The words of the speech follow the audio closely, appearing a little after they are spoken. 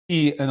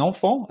Si un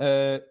enfant,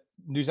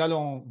 nous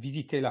allons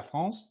visiter la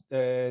France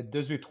 2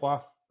 ou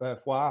 3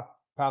 fois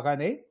par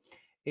année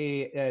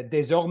et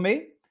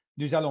désormais,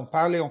 nous allons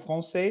parler en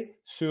français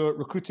sur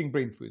Recruiting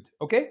Brainfood.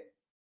 Okay?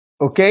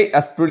 Okay,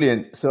 that's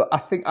brilliant. So I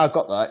think I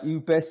got that.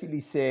 You basically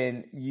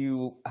saying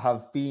you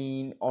have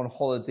been on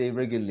holiday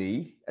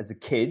regularly as a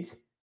kid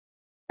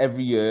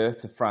every year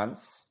to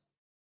France,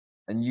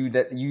 and you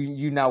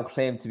now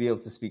claim to be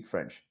able to speak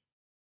French.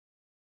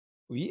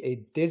 Oui,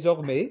 et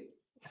désormais,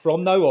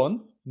 from now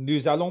on,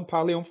 nous allons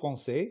parler en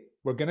français.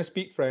 We're going to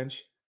speak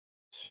French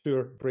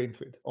sur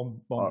Brainfood,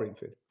 on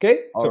Brainfood.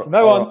 Okay? So from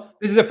now on,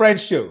 this is a French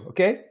show,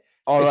 okay?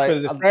 All right. For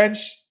the French,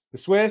 the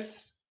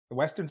Swiss, the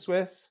Western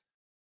Swiss.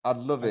 I'd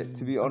love it.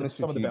 To be honest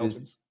with you,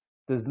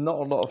 there's not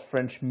a lot of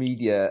French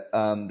media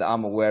that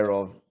I'm aware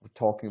of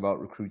talking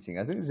about recruiting.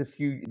 I think there's a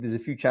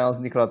few channels.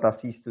 Nicolas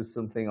Tassis does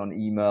something on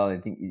email. I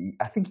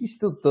think he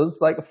still does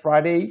like a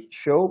Friday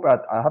show,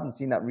 but I haven't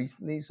seen that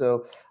recently.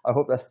 So I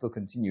hope that's still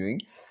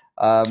continuing.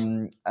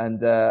 Who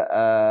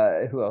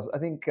else? I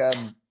think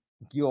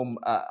Guillaume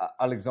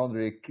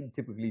Alexandre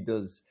typically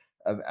does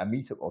a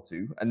meetup or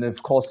two, and then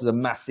of course there's a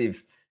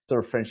massive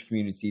sort of French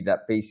community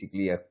that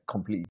basically are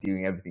completely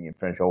doing everything in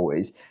French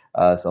always.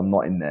 So I'm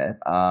not in there.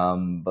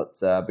 But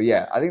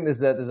yeah, I think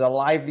there's a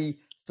lively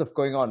stuff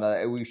going on.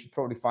 We should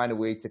probably find a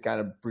way to kind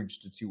of bridge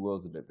the two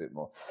worlds a little bit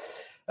more.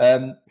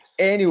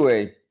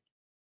 Anyway,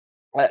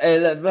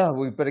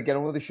 we better get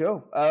on with the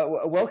show.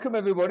 Welcome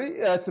everybody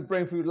to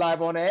Brainfood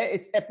Live on Air.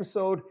 It's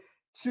episode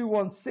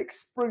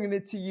 216, bringing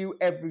it to you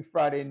every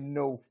Friday,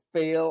 no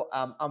fail.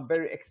 I'm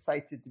very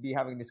excited to be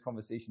having this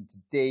conversation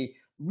today.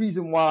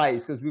 Reason why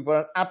is because we've got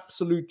an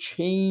absolute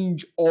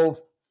change of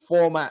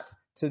format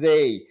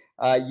today.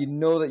 You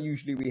know that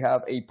usually we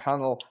have a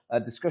panel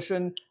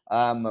discussion.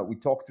 We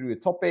talk through a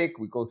topic.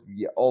 We go through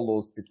all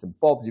those bits and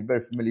bobs. You're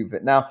very familiar with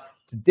it now.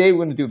 Today,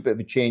 we're going to do a bit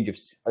of a change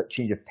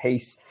of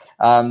pace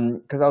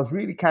because I was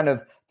really kind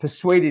of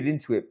persuaded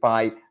into it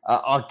by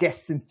our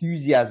guest's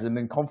enthusiasm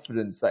and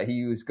confidence that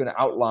he was going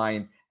to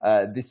outline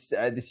this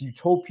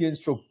utopian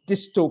stroke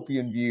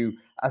dystopian view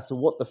as to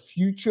what the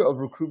future of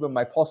recruitment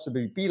might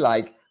possibly be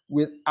like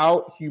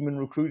without human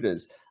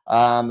recruiters. So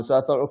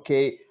I thought,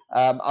 okay,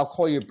 I'll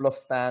call you bluff,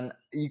 Stan.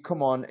 You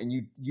come on and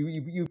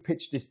you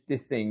pitch this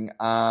thing,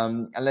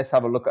 and let's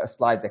have a look at a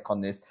slide deck on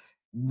this.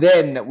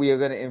 Then we are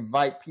going to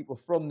invite people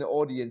from the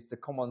audience to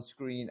come on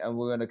screen, and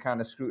we're going to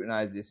kind of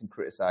scrutinize this and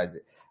criticize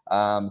it.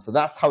 So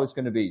that's how it's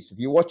going to be. So if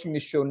you're watching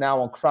this show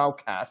now on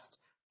Crowdcast,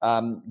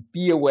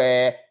 be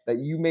aware that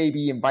you may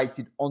be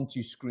invited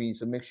onto screen.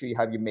 So make sure you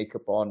have your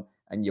makeup on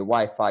and your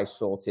Wi-Fi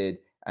sorted,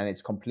 and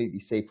it's completely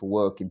safe for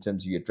work in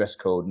terms of your dress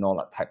code and all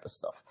that type of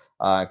stuff,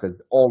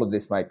 because all of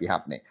this might be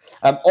happening.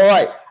 All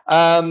right,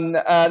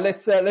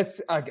 let's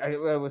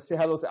we'll say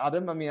hello to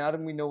Adam. I mean,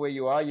 Adam, we know where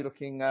you are. You're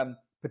looking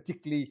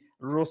particularly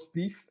roast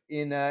beef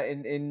in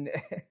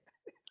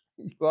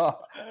you are.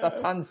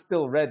 That hand's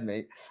still red,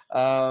 mate.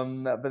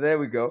 But there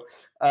we go.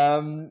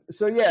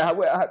 So yeah,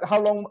 how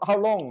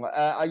long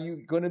are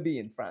you going to be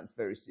in France?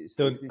 Very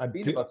seriously, it's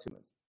been about 2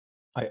 months.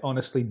 I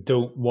honestly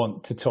don't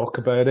want to talk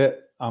about it.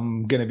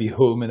 I'm going to be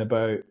home in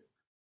about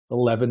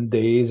 11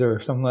 days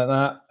or something like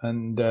that.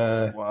 And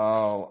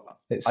wow,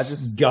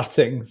 it's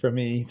gutting for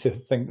me to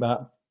think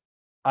that.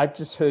 I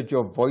just heard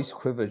your voice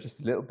quiver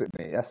just a little bit,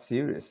 mate. That's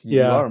serious.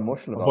 You are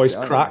emotional about it. My voice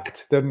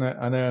cracked, didn't it?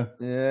 I know.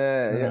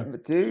 Yeah.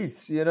 But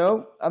dudes, you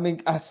know, I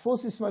mean, I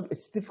suppose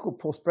it's difficult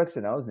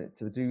post-Brexit now, isn't it,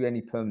 to do any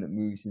permanent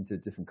moves into a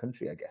different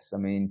country, I guess. I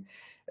mean,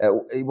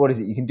 what is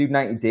it? You can do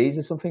 90 days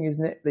or something,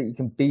 isn't it? That you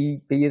can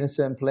be in a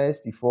certain place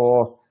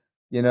before,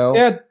 you know?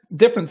 Yeah,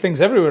 different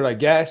things everywhere, I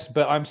guess.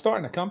 But I'm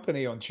starting a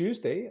company on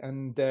Tuesday.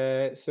 And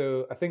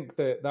so I think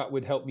that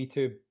would help me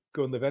to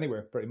go and live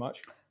anywhere, pretty much.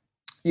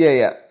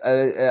 Yeah.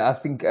 I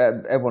think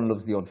everyone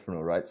loves the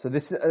entrepreneur, right? So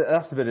that's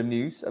a bit of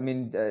news. I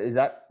mean, is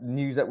that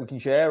news that we can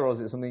share, or is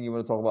it something you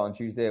want to talk about on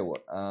Tuesday, or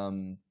what? I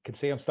can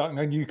say I'm starting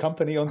a new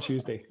company on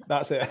Tuesday.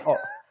 That's it.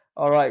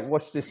 All right,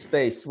 watch this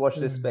space.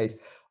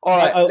 All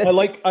right,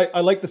 I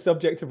like the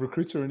subject of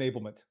recruiter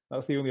enablement.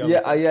 That's the only other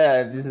thing.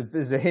 Yeah.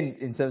 There's a hint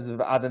in terms of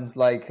Adam's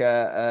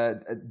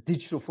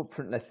digital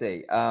footprint. Let's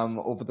say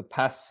over the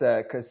past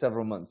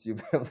several months, you'll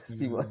be able to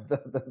see what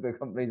the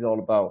company's all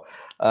about.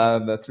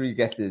 The 3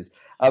 guesses.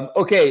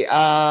 Okay.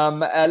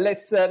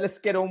 Let's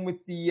get on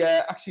with the.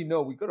 Actually,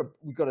 no, we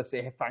got to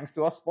say thanks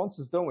to our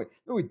sponsors, don't we?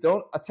 No, we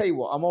don't. I tell you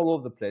what, I'm all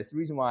over the place. The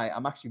reason why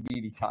I'm actually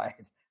really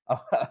tired.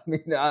 I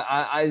mean,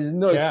 there's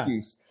no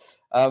excuse.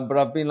 But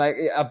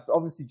I've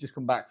obviously just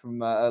come back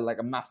from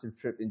a massive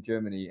trip in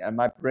Germany, and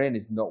my brain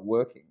is not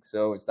working.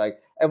 So it's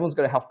like everyone's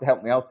going to have to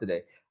help me out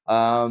today.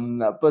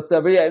 But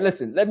yeah,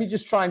 listen, let me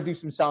just try and do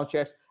some sound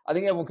checks. I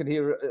think everyone can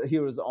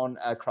hear us on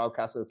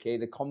Crowdcast. Okay,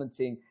 the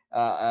commenting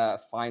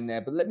fine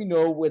there, but let me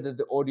know whether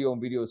the audio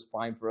and video is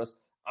fine for us.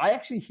 I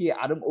actually hear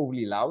Adam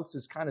overly loud, so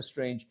it's kind of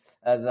strange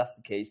that's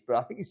the case, but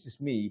I think it's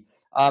just me.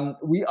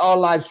 We are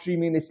live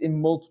streaming this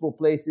in multiple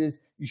places.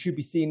 You should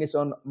be seeing this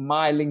on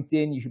my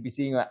LinkedIn. You should be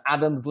seeing it on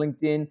Adam's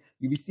LinkedIn.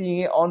 You'll be seeing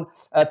it on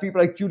people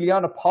like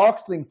Juliana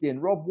Park's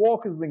LinkedIn, Rob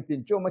Walker's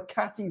LinkedIn, Joe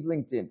McCarthy's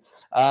LinkedIn.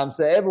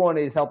 So everyone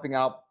is helping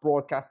out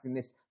broadcasting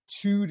this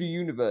to the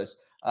universe.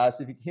 So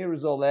if you can hear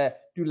us all there,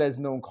 do let us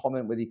know and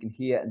comment whether you can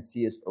hear and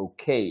see us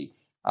okay.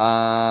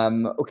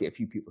 Okay, a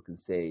few people can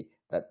say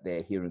that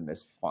they're hearing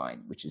us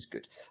fine, which is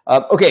good.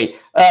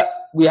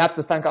 We have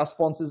to thank our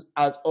sponsors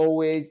as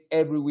always.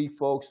 Every week,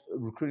 folks,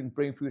 Recruiting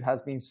Brainfood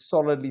has been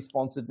solidly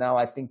sponsored now,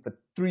 I think, for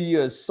 3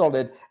 years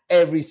solid.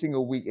 Every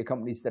single week, a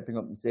company is stepping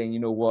up and saying, you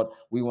know what,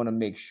 we want to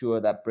make sure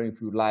that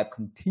Brainfood Live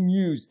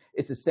continues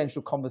its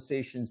essential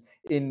conversations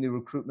in the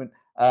recruitment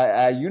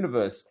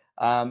universe.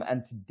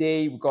 And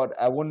today we've got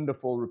a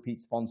wonderful repeat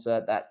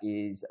sponsor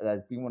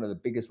that's been one of the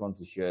biggest ones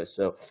this year.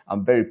 So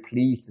I'm very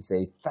pleased to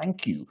say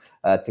thank you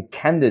to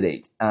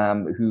Candidate,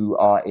 who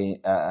are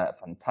a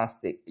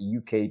fantastic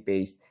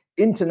UK-based,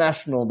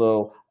 international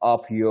though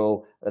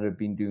RPO that have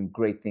been doing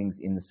great things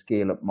in the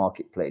scale-up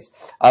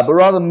marketplace. But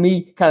rather than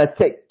me kind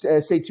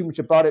of say too much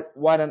about it,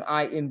 why don't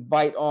I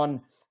invite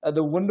on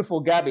the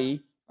wonderful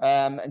Gabby,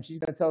 and she's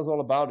going to tell us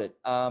all about it.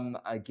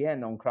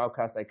 Again, on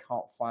Crowdcast, I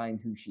can't find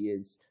who she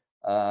is.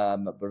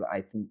 But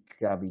I think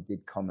Gabby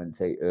did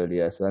commentate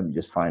earlier, so let me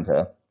just find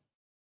her.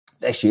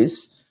 There she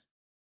is.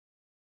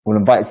 We'll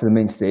invite her to the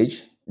main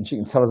stage, and she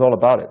can tell us all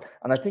about it.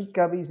 And I think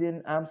Gabby's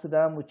in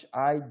Amsterdam, which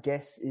I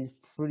guess is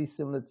pretty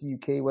similar to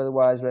UK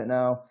weather-wise right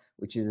now,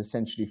 which is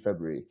essentially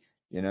February.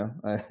 You know,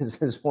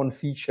 there's one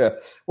feature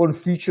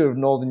of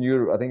Northern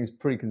Europe I think is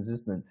pretty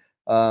consistent.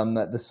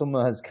 The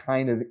summer has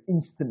kind of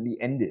instantly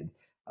ended.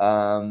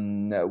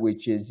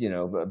 Which is,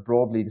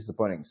 broadly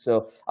disappointing.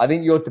 So I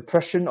think your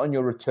depression on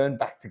your return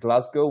back to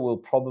Glasgow will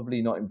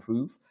probably not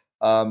improve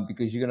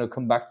because you're going to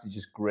come back to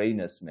just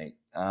grayness, mate.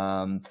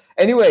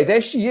 Anyway, there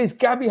she is.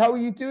 Gabby, how are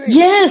you doing?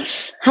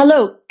 Yes.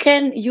 Hello.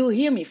 Can you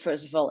hear me,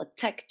 first of all? A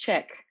tech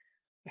check.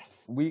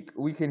 We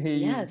can hear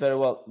you very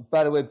well.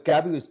 By the way,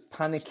 Gabby was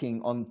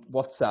panicking on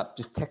WhatsApp,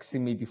 just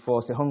texting me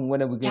before, saying,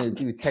 when are we going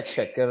to do a tech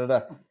check?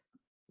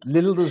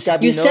 Little does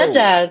Gabby know. You said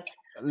that.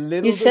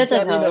 Little does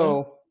Gabby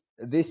know.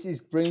 This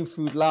is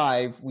Brainfood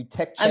Live. We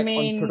tech check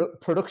on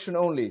production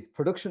only.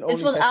 Production only.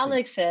 It's what testing.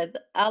 Alex said.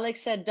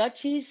 Alex said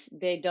Dutchies,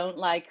 they don't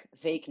like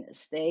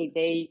vagueness.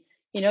 They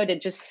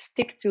just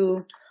stick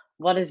to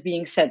what is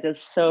being said.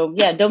 So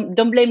yeah, don't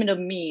blame it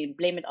on me.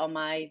 Blame it on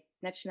my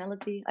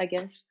nationality, I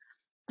guess.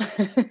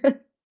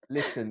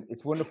 Listen,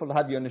 it's wonderful to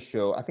have you on the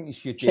show. I think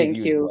it's your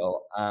debut as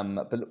well.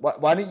 But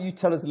why don't you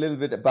tell us a little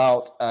bit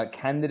about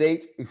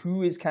Candidate?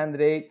 Who is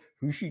Candidate?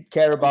 Who should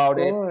care about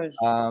it?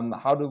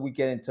 How do we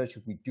get in touch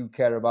if we do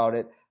care about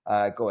it?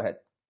 Go ahead.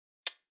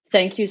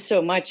 Thank you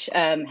so much.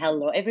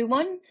 Hello,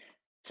 everyone.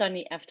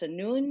 Sunny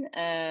afternoon.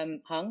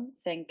 Hung,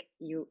 thank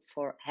you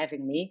for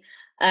having me.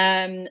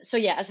 So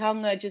yeah, as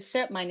Hung just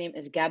said, my name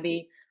is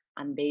Gabby.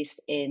 I'm based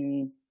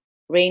in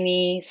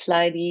rainy,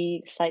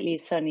 slightly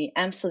sunny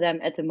Amsterdam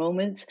at the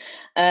moment.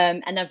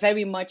 And I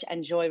very much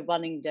enjoy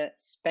running the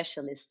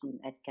specialist team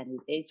at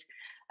Candidate.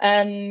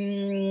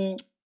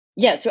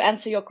 To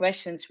answer your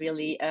questions,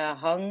 really,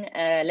 Hung,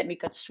 let me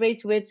cut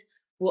straight to it.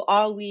 Who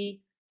are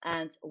we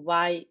and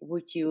why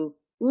would you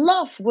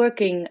love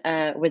working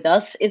with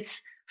us?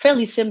 It's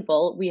fairly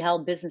simple. We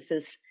help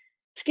businesses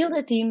scale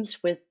their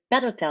teams with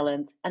better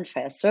talent and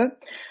faster.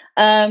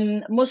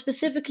 More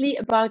specifically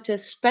about the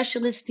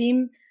specialist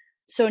team.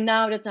 So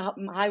now that the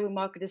hiring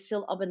market is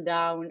still up and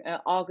down,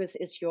 August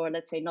is your,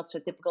 let's say, not so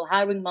typical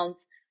hiring month.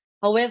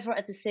 However,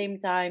 at the same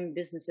time,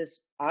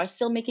 businesses are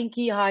still making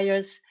key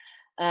hires.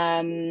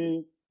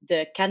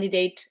 The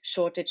candidate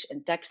shortage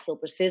in tech still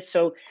persists.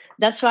 So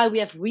that's why we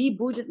have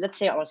rebooted, let's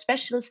say, our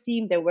specialist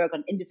team. They work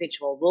on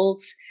individual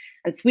roles.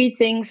 And 3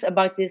 things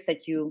about this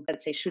that you,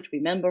 let's say, should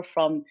remember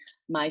from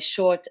my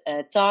short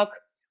talk.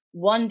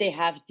 1, they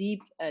have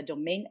deep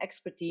domain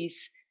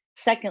expertise.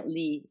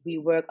 Secondly, we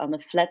work on a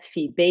flat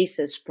fee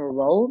basis per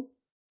role.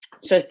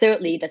 So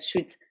thirdly, that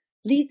should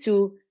lead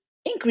to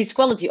increased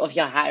quality of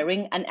your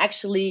hiring and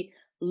actually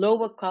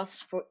lower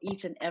costs for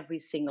each and every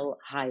single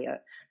hire.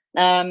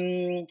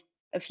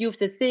 A few of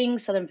the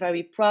things that I'm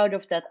very proud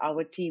of that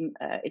our team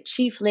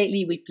achieved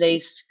lately, we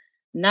placed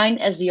 9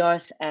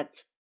 SDRs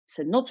at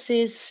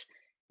Synopsys.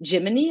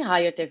 Jiminy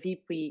hired their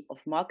VP of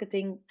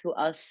marketing to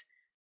us,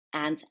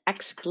 and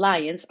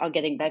ex-clients are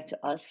getting back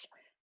to us.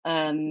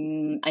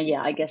 And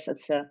yeah, I guess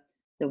that's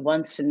the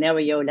one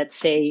scenario, let's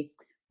say,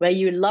 where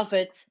you love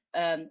it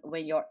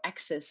when your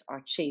exes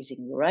are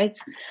chasing you, right?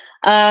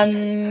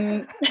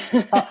 That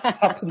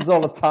happens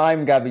all the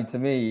time, Gabby, to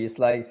me. It's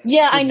like,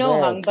 yeah, I know,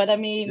 Hung, but I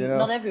mean,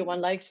 not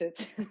everyone likes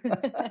it.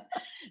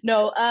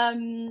 No,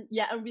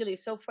 yeah, and really,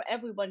 so for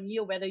everyone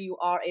here, whether you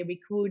are a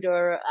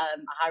recruiter, a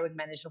hiring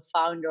manager,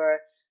 founder,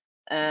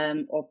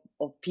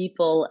 or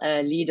people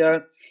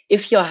leader,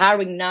 if you're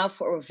hiring now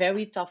for a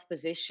very tough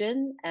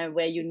position and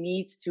where you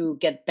need to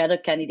get better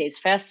candidates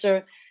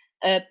faster,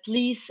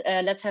 please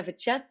let's have a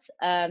chat.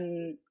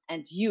 And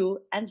and you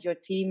and your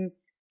team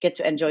get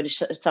to enjoy the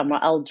summer.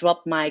 I'll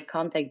drop my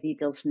contact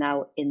details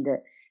now in the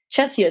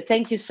chat here.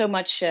 Thank you so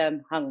much,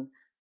 Hung.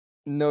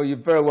 No, you're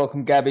very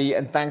welcome, Gabby,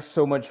 and thanks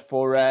so much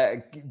for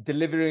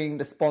delivering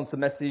the sponsor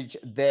message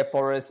there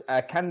for us.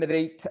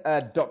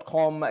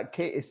 Candidate.com,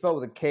 K is spelled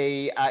with a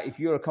K. If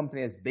you're a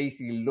company that's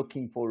basically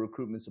looking for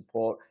recruitment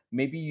support,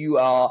 maybe you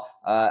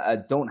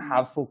don't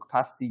have full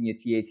capacity in your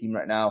TA team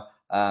right now,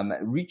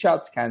 reach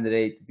out to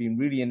Candidate, being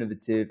really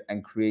innovative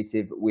and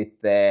creative with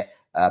their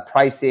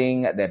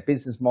pricing, their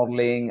business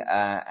modeling,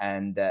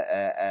 and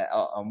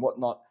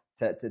whatnot.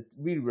 To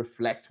really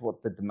reflect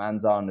what the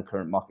demands are in the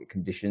current market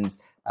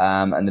conditions.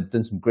 And they've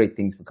done some great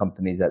things for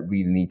companies that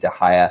really need to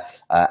hire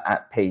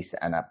at pace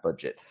and at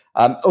budget.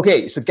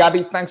 Okay, so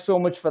Gabby, thanks so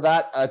much for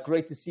that.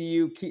 Great to see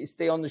you.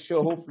 Stay on the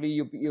show. Hopefully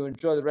you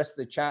enjoy the rest of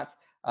the chat.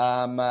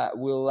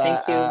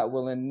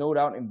 We'll no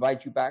doubt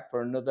invite you back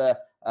for another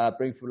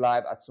Brainfood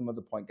Live at some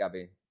other point,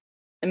 Gabby.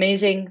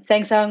 Amazing.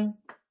 Thanks, Hung.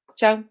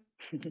 Ciao.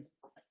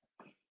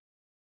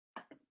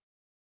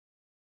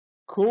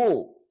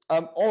 Cool.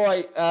 All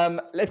right,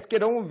 let's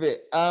get on with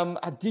it.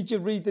 Did you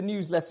read the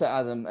newsletter,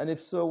 Adam? And if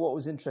so, what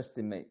was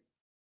interesting, mate?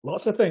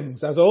 Lots of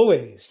things, as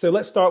always. So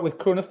let's start with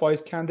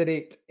Chronify's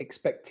Candidate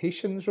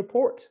Expectations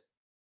Report.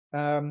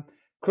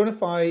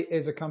 Chronify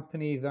is a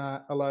company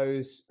that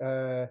allows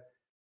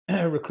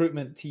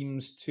recruitment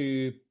teams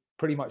to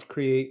pretty much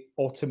create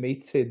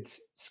automated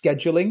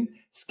scheduling.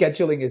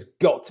 Scheduling has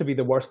got to be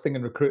the worst thing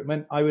in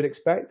recruitment, I would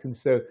expect. And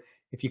so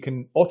if you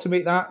can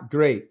automate that,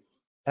 great.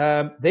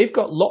 They've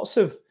got lots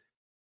of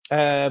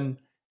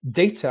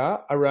data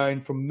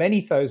around from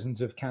many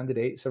thousands of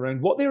candidates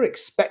around what they're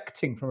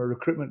expecting from a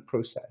recruitment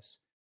process.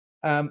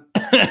 And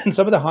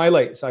some of the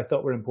highlights I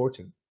thought were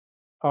important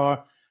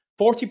are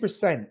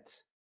 40%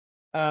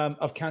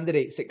 of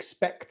candidates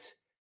expect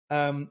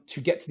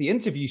to get to the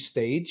interview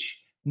stage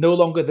no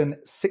longer than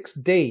 6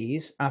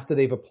 days after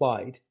they've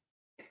applied.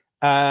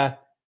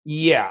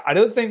 Yeah, I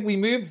don't think we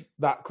move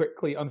that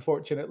quickly,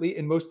 unfortunately,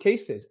 in most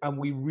cases. And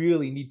we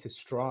really need to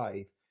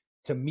strive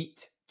to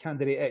meet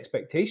candidate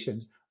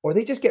expectations, or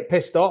they just get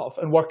pissed off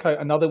and work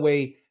out another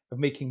way of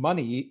making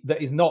money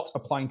that is not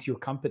applying to your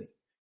company.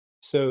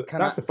 So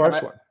that's the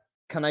first one.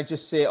 Can I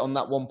just say on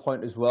that one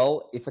point as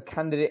well, if a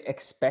candidate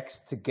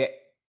expects to get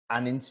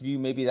an interview,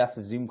 maybe that's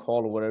a Zoom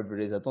call or whatever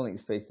it is, I don't think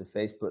it's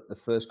face-to-face, but the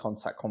first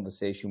contact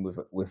conversation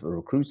with a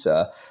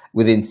recruiter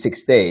within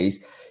 6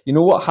 days, you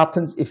know what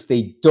happens if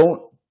they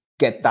don't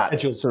get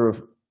that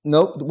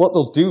what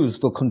they'll do is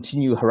they'll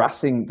continue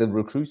harassing the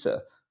recruiter.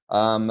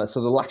 So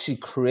they'll actually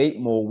create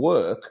more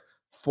work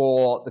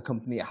for the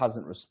company that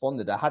hasn't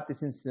responded. I had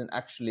this incident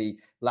actually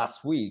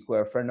last week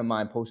where a friend of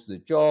mine posted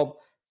a job.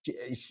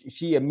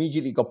 She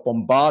immediately got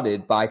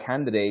bombarded by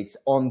candidates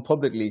on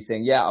publicly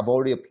saying, yeah, I've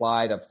already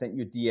applied. I've sent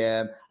you a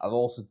DM. I've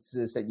also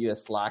sent you a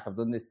Slack. I've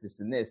done this, this,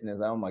 and this. And I was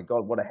like, oh my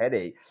God, what a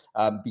headache.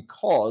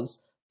 Because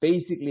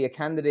basically a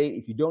candidate,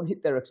 if you don't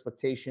hit their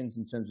expectations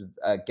in terms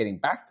of getting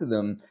back to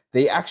them,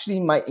 they actually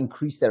might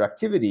increase their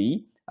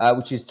activity,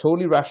 which is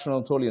totally rational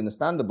and totally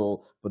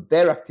understandable, but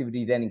their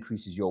activity then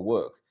increases your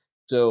work.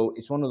 So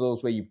it's one of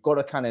those where you've got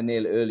to kind of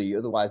nail it early,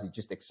 otherwise it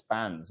just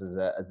expands as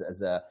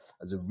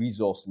a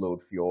resource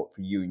load for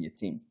you and your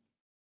team.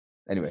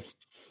 Anyway.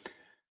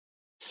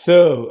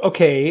 So,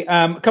 okay,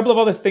 a couple of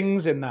other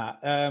things in that.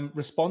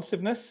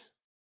 Responsiveness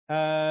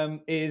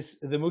is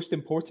the most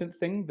important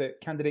thing that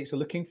candidates are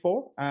looking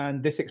for,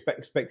 and this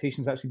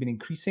expectation has actually been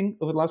increasing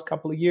over the last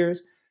couple of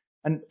years.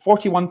 And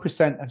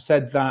 41% have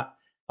said that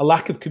a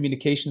lack of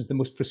communication is the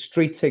most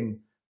frustrating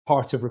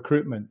part of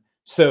recruitment.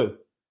 So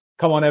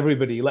come on,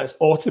 everybody, let's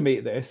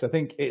automate this. I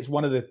think it's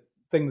one of the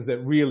things that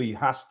really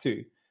has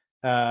to,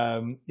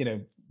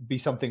 be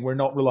something we're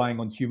not relying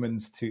on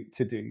humans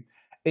to do.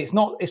 It's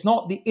not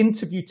the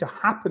interview to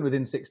happen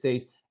within 6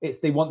 days. It's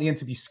they want the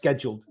interview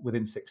scheduled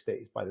within 6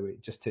 days, by the way,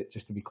 just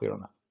to be clear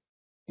on that.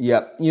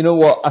 Yeah, you know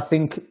what? I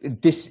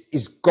think this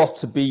has got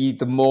to be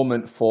the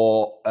moment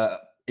for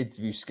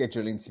interview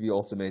scheduling to be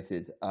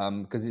automated,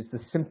 because it's the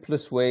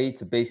simplest way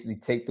to basically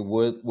take the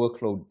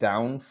workload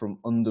down from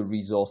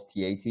under-resourced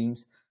TA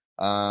teams.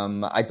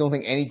 I don't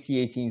think any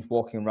TA team's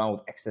walking around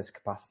with excess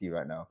capacity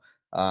right now.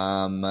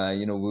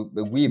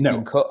 We've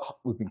been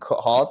cut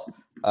hard.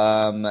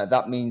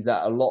 That means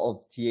that a lot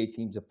of TA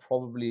teams are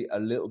probably a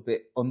little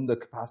bit under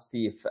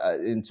capacity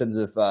in terms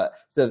of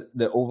so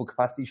the over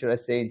capacity, should I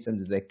say, in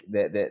terms of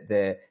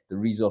the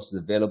resources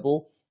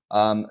available.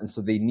 And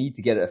so they need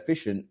to get it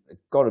efficient. It's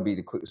got to be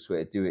the quickest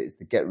way to do it is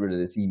to get rid of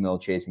this email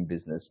chasing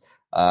business,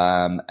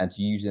 and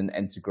to use an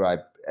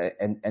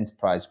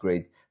enterprise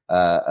grade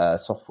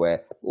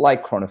software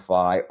like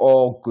Chronify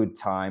or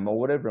GoodTime or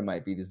whatever it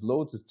might be. There's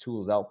loads of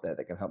tools out there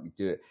that can help you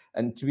do it.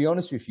 And to be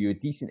honest with you, a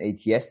decent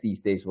ATS these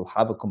days will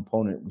have a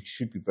component which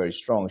should be very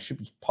strong. It should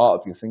be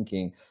part of your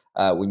thinking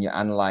when you're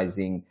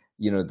analyzing,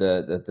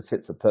 the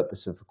fit for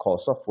purpose of core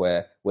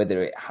software,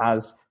 whether it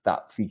has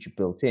that feature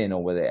built in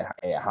or whether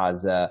it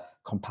has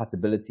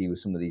compatibility with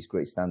some of these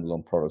great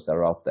standalone products that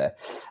are out there.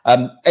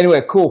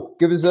 Anyway, cool.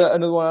 Give us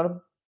another one,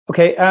 Adam.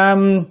 Okay,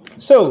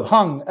 so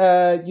Hung,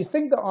 you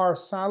think that our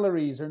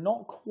salaries are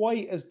not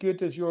quite as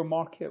good as your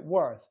market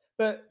worth,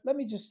 but let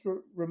me just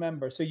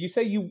remember. So you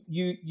say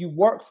you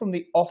work from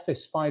the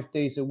office 5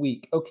 days a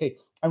week. Okay,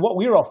 and what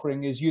we're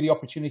offering is you the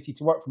opportunity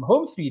to work from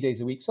home 3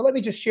 days a week. So let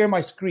me just share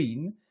my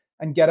screen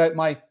and get out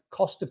my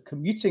cost of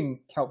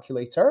commuting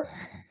calculator.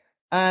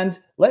 And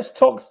let's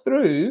talk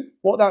through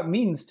what that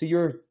means to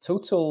your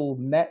total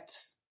net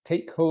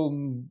take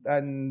home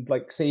and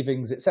like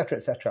savings, etc.,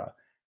 etc.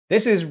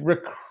 This is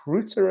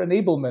recruiter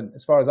enablement,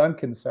 as far as I'm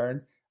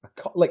concerned,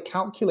 like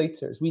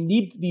calculators. We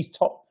need these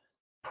top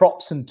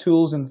props and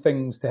tools and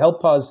things to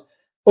help us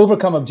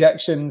overcome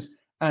objections.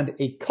 And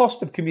a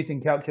cost of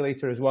commuting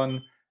calculator is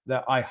one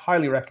that I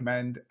highly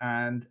recommend.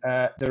 And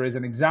there is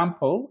an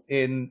example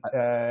in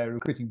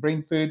Recruiting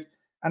Brainfood.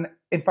 And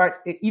in fact,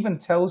 it even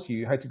tells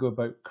you how to go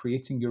about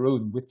creating your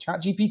own with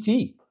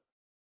ChatGPT.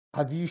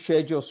 Have you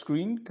shared your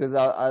screen? Because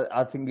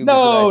I think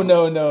no,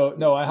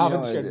 I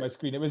haven't shared my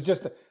screen. It was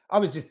just I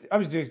was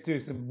just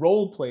doing some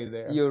role play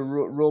there. Your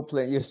role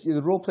play,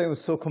 the role play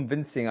was so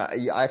convincing.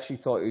 I actually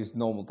thought it was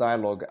normal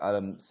dialogue.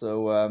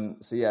 So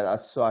yeah,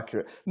 that's so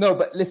accurate. No,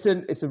 but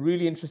listen, it's a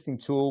really interesting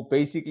tool.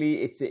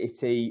 Basically,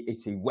 it's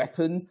a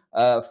weapon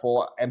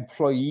for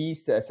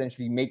employees to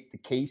essentially make the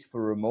case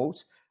for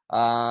remote.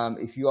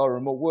 If you are a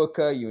remote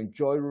worker, you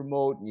enjoy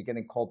remote, and you're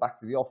getting called back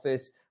to the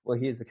office, well,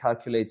 here's a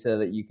calculator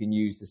that you can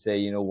use to say,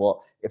 you know what,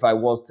 if I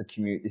was to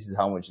commute, this is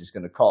how much it's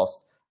going to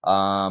cost.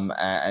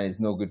 And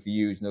it's no good for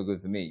you, it's no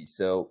good for me.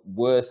 So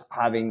worth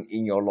having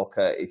in your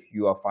locker if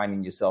you are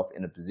finding yourself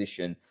in a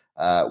position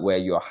where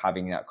you're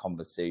having that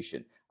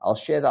conversation. I'll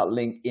share that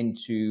link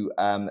into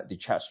the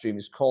chat stream.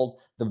 It's called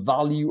The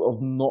Value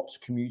of Not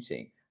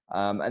Commuting.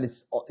 And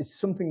it's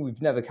something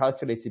we've never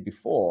calculated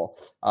before.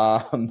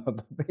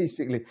 But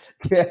basically,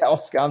 yeah,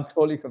 Oscar, I'm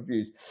totally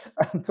confused.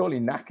 I'm totally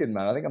knackered,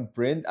 man. I think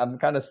I'm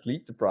kind of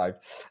sleep deprived.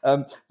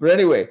 But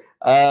anyway,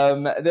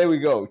 there we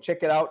go.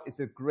 Check it out. It's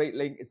a great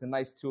link. It's a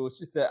nice tool. It's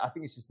just I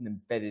think it's just an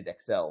embedded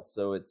Excel,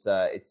 so it's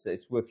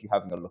worth you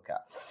having a look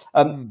at.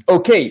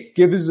 Okay,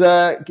 give us.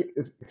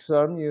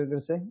 Sorry, you were going to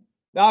say?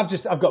 No,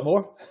 I've got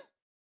more.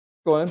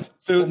 Go on.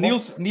 So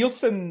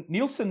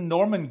Nielsen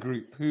Norman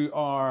Group, who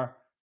are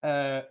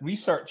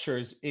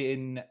researchers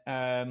in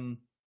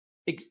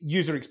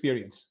user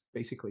experience,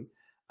 basically.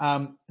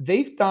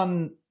 They've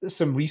done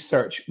some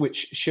research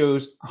which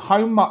shows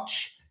how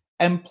much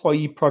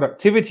employee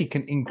productivity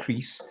can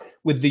increase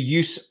with the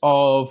use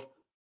of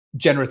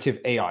generative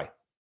AI.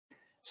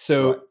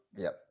 So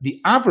the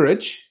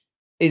average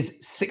is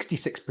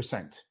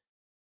 66%.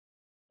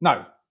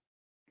 Now,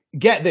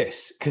 get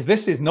this, because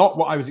this is not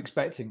what I was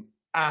expecting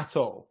at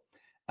all.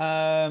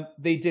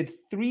 They did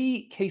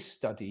 3 case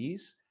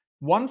studies.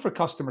 One for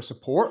customer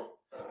support,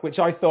 which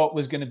I thought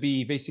was going to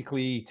be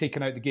basically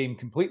taken out the game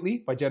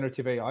completely by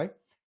generative AI.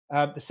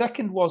 The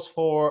second was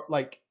for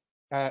like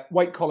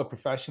white collar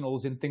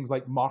professionals in things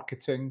like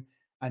marketing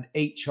and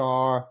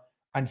HR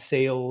and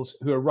sales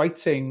who are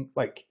writing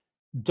like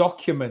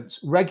documents,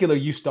 regular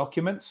use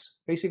documents,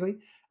 basically.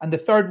 And the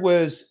third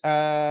was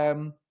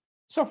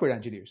software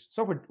engineers,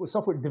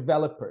 software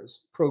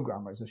developers,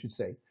 programmers, I should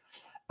say,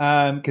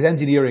 because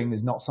engineering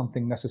is not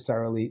something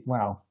necessarily,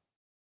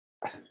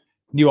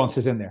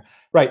 nuances in there.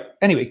 Right.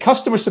 Anyway,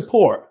 customer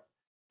support,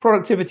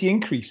 productivity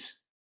increase,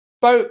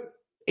 about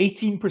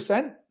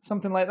 18%,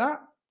 something like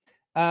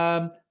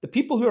that. The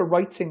people who are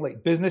writing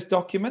like business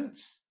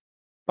documents,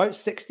 about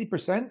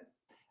 60%.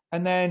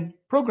 And then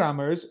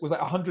programmers was like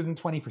 120%,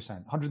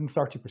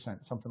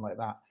 130%, something like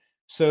that.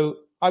 So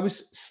I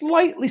was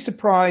slightly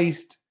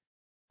surprised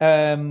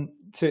to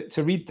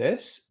read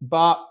this,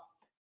 but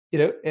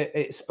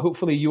it's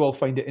hopefully you all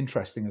find it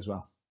interesting as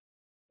well.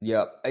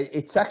 Yeah,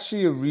 it's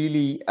actually a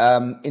really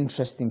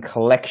interesting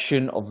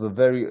collection of the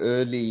very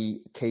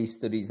early case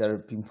studies that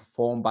have been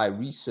performed by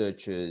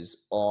researchers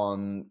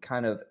on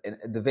kind of,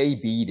 they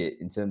beat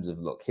it in terms of,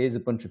 look, here's a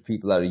bunch of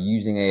people that are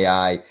using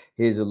AI,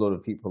 here's a lot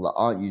of people that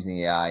aren't using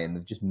AI, and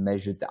they've just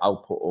measured the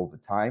output over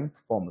time,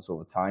 performance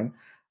over time.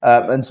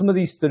 And some of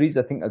these studies,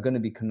 I think, are going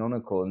to be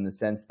canonical in the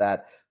sense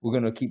that we're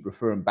going to keep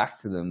referring back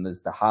to them as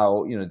to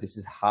how, this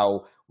is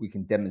how we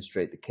can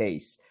demonstrate the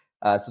case.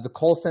 So the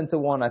call center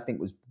one, I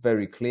think, was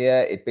very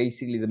clear. It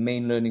basically, the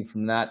main learning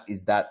from that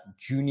is that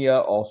junior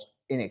or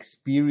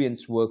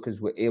inexperienced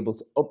workers were able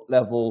to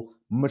up-level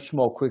much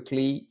more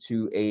quickly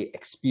to a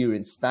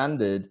experienced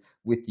standard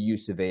with the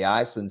use of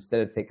AI. So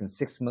instead of taking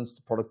 6 months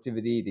to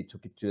productivity, they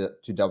took it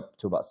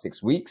to about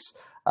 6 weeks.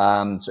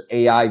 So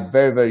AI,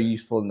 very, very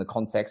useful in the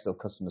context of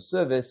customer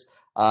service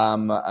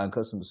and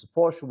customer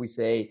support, should we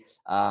say,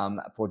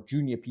 for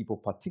junior people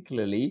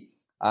particularly.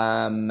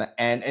 And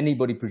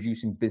anybody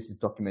producing business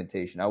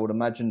documentation. I would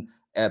imagine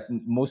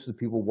most of the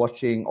people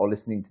watching or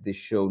listening to this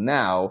show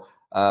now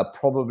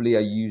probably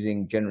are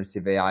using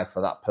generative AI for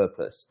that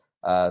purpose.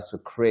 So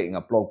creating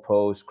a blog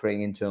post,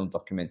 creating internal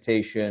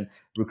documentation,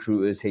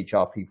 recruiters,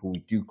 HR people,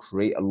 we do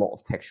create a lot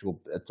of textual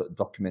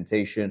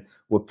documentation.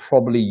 We're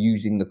probably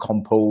using the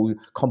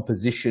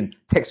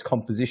text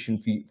composition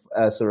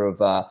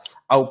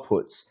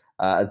outputs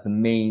as the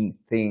main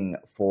thing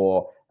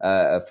for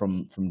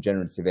from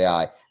generative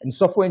AI. And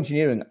software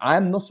engineering,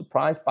 I'm not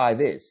surprised by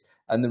this.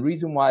 And the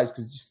reason why is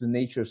because just the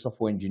nature of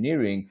software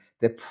engineering,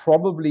 they're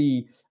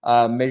probably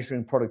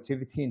measuring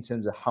productivity in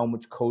terms of how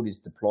much code is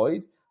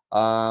deployed.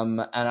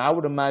 And I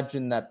would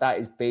imagine that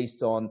is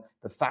based on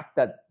the fact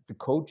that the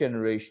code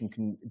generation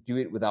can do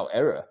it without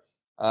error.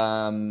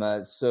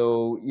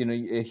 So,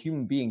 a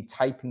human being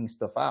typing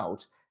stuff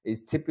out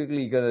is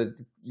typically going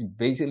to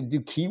basically do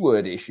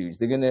keyword issues.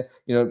 They're going to,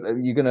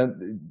 you're going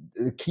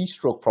to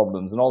keystroke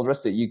problems and all the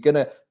rest of it. You're going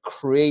to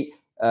create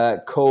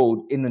code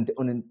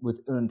with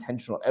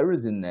unintentional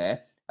errors in there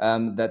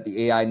that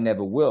the AI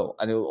never will.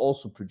 And it will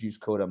also produce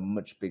code at a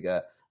much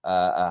bigger,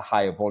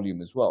 higher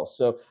volume as well.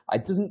 So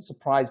it doesn't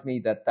surprise me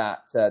that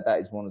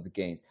is one of the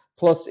gains.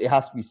 Plus, it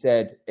has to be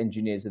said,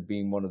 engineers have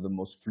been one of the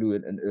most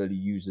fluent and early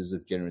users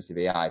of generative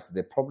AI. So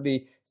they're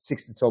probably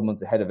 6 to 12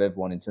 months ahead of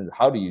everyone in terms of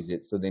how to use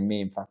it. So they may,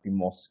 in fact, be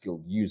more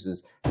skilled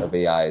users of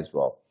AI as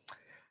well.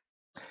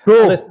 Cool.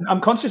 Well, listen, I'm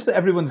conscious that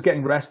everyone's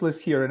getting restless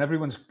here and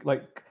everyone's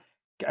like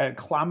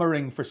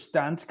clamoring for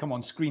Stan to come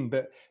on screen.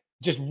 But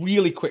just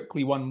really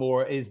quickly, one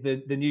more is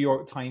the New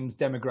York Times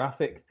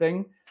demographic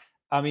thing.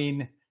 I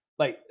mean,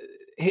 like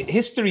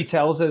history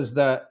tells us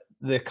that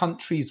the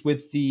countries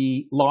with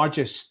the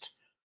largest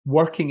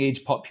working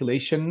age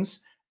populations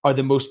are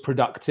the most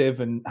productive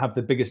and have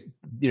the biggest,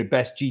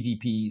 best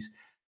GDPs.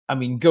 I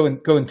mean, go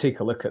and take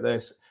a look at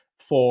this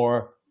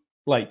for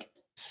like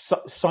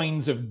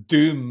signs of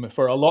doom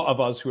for a lot of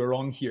us who are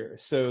on here.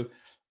 So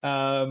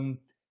I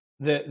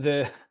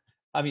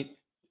mean,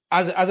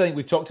 as I think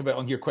we've talked about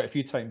on here quite a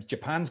few times,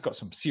 Japan's got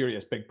some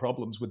serious big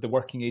problems with the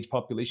working age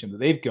population that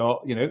they've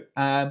got.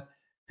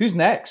 Who's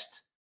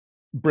next?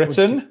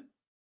 Britain,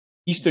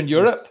 Eastern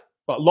Europe,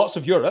 but lots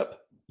of Europe.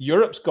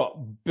 Europe's got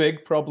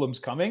big problems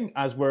coming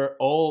as we're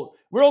all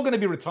going to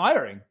be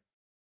retiring,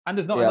 and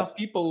there's not enough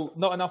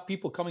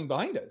people coming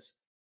behind us.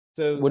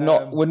 So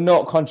we're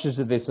not conscious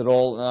of this at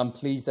all, and I'm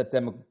pleased that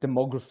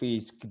demography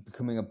is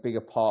becoming a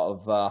bigger part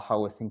of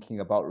how we're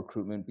thinking about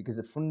recruitment, because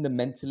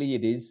fundamentally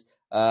it is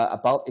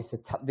about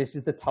this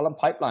is the talent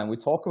pipeline. We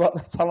talk about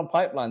the talent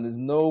pipeline. There's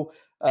no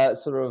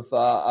sort of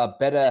a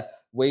better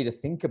way to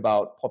think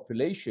about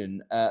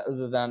population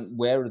other than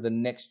where are the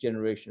next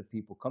generation of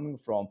people coming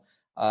from.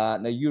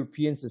 Now,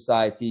 European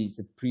societies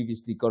have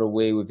previously got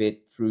away with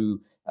it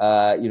through,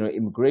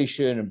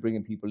 immigration and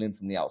bringing people in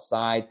from the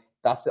outside.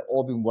 That's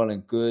all been well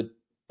and good,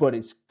 but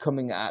it's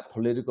coming at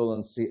political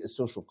and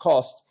social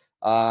cost.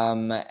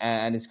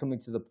 And it's coming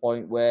to the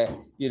point where,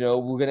 we're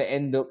going to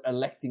end up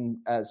electing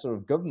sort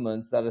of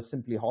governments that are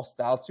simply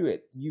hostile to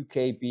it.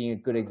 UK being a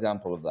good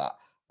example of that.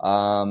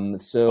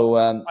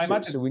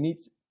 So we need...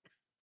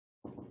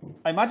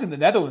 I imagine the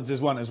Netherlands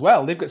is one as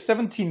well. They've got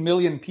 17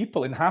 million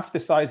people in half the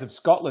size of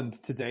Scotland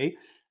today.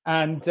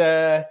 And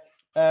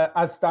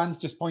as Stan's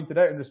just pointed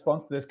out in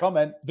response to this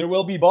comment, there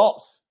will be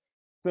bots.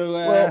 So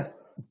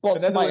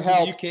bots the Netherlands might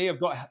help. And the UK have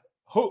got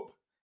hope.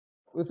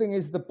 The thing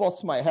is, the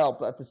bots might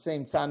help, but at the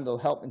same time, they'll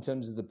help in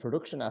terms of the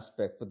production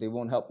aspect, but they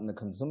won't help in the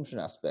consumption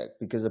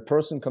aspect, because a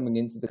person coming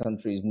into the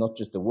country is not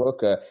just a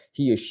worker,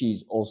 he or she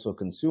is also a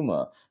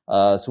consumer.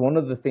 So one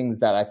of the things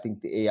that I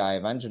think the AI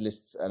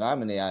evangelists, and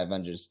I'm an AI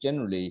evangelist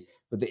generally,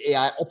 but the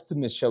AI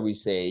optimists, shall we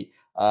say,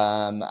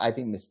 I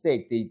think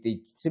mistake.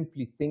 They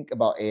simply think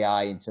about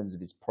AI in terms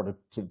of its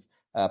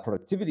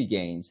productivity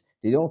gains.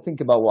 They don't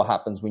think about what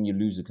happens when you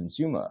lose a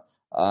consumer.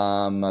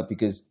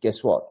 Because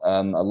guess what?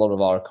 A lot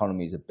of our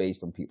economies are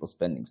based on people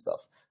spending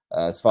stuff.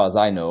 As far as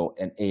I know,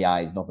 and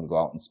AI is not going to go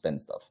out and spend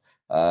stuff.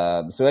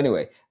 So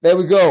anyway, there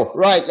we go.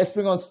 Right, let's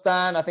bring on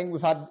Stan. I think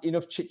we've had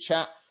enough chit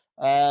chat.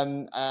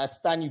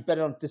 Stan, you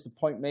better not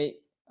disappoint, mate.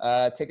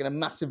 Taking a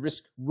massive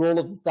risk, roll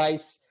of the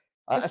dice.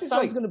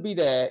 Stan's going to be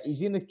there.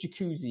 He's in a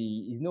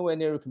jacuzzi. He's nowhere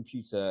near a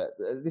computer.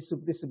 This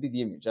will be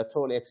the image. I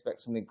totally expect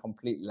something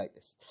completely like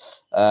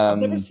this. I've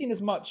never seen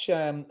as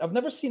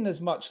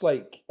much.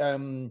 Like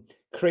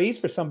craze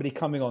for somebody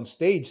coming on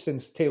stage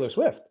since Taylor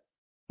Swift.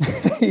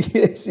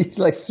 Yes, he's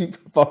like super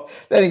pop.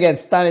 Then again,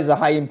 Stan is a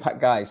high impact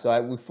guy, so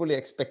we fully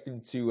expect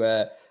him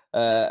to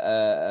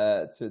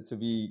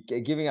be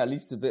giving at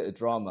least a bit of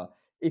drama,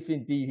 if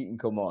indeed he can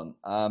come on.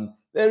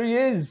 There he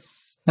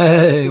is.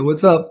 Hey,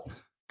 what's up?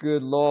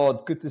 Good Lord,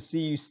 good to see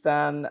you,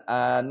 Stan.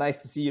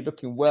 Nice to see you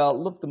looking well.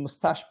 Love the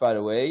mustache, by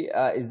the way.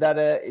 Is that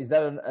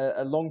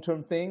a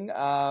long-term thing?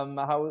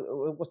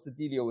 What's the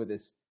dealio with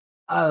this?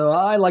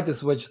 I like to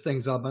switch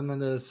things up. I'm in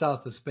the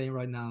south of Spain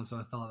right now, so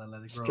I thought I'd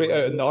let it grow. Straight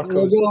out of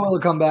Narcos. We'll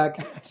come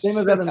back. Same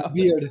as Adam's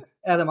beard.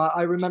 Adam,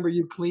 I remember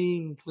you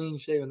clean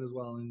shaven as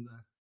well, and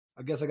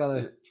I guess I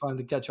gotta try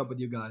to catch up with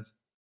you guys.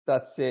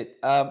 That's it.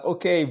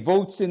 Okay,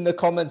 votes in the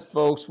comments,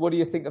 folks. What do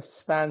you think of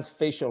Stan's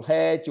facial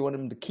hair? Do you want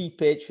him to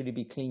keep it? Should he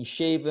be clean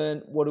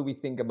shaven? What do we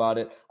think about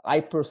it?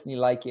 I personally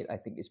like it. I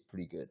think it's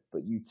pretty good,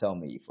 but you tell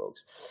me,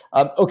 folks.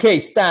 Okay,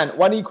 Stan,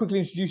 why don't you quickly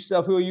introduce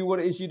yourself? Who are you? What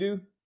it is you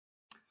do?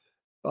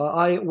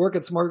 I work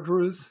at Smart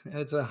Cruise.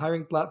 It's a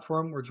hiring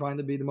platform. We're trying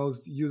to be the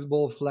most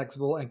usable,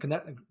 flexible, and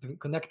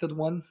connected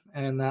one.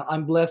 And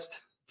I'm blessed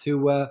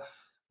to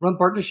run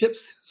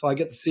partnerships. So I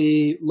get to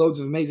see loads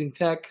of amazing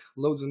tech,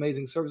 loads of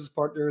amazing services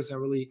partners, and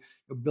really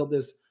build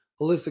this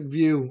holistic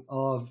view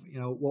of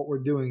what we're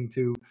doing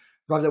to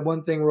drive that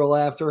one thing we're all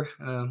after,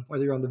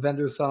 whether you're on the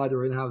vendor side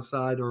or in-house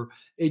side or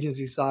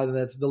agency side, and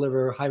that's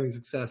deliver hiring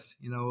success.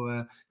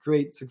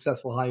 Create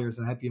successful hires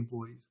and happy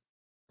employees.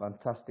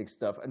 Fantastic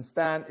stuff. And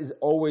Stan is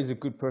always a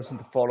good person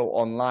to follow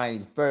online.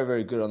 He's very,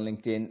 very good on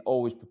LinkedIn,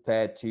 always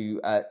prepared to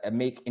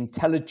make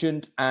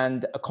intelligent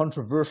and a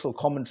controversial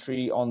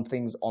commentary on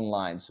things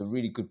online. So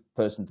really good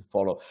person to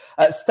follow.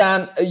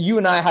 Stan, you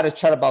and I had a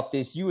chat about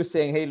this. You were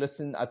saying, hey,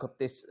 listen, I got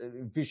this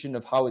vision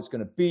of how it's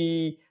going to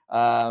be.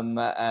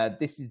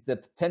 This is the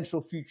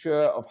potential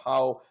future of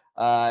how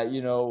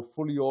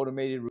fully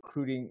automated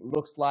recruiting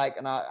looks like.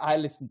 And I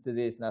listened to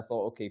this and I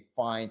thought, okay,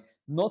 fine.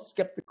 Not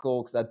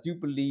skeptical, because I do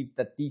believe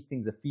that these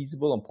things are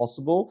feasible and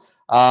possible.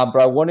 But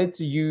I wanted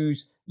to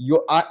use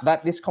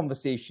this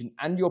conversation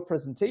and your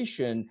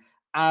presentation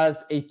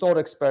as a thought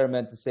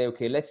experiment to say,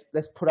 okay, let's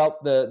put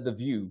out the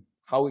view,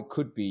 how it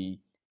could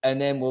be,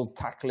 and then we'll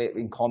tackle it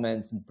in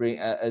comments and bring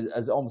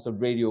as almost a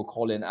radio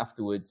call in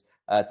afterwards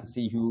to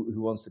see who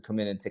wants to come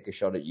in and take a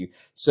shot at you.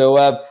 So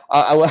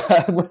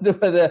I wonder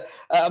whether,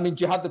 do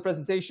you have the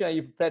presentation? Are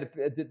you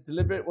prepared to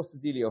deliver it? What's the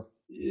dealio?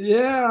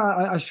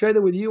 Yeah, I shared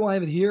it with you. I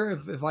have it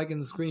here. If I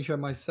can screen share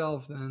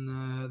myself,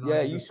 then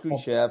yeah, you screen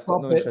share. I've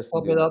got no interest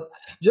in it up.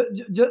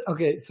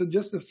 Okay, so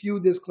just a few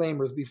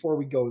disclaimers before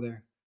we go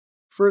there.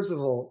 First of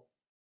all,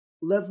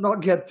 let's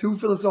not get too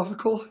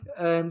philosophical,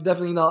 and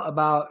definitely not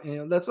about,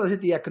 let's not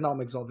hit the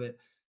economics of it.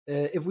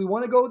 If we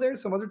want to go there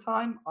some other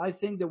time, I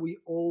think that we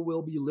all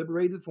will be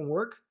liberated from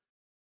work.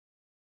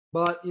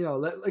 But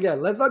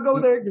let's not go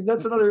there, because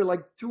that's another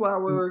 2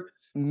 hour.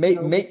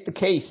 Make the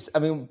case.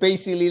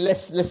 Basically,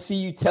 let's see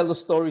you tell the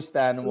story,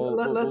 Stan, and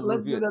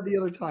let's do that the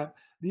other time.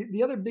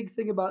 The other big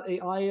thing about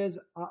AI is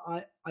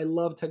I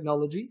love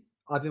technology.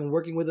 I've been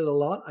working with it a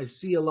lot. I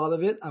see a lot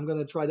of it. I'm going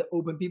to try to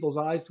open people's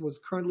eyes to what's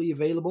currently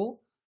available.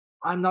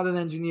 I'm not an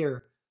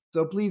engineer,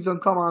 so please don't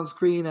come on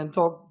screen and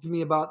talk to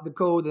me about the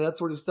code and that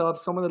sort of stuff.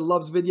 Someone that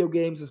loves video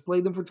games, has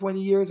played them for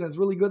 20 years and is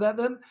really good at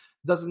them,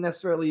 doesn't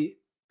necessarily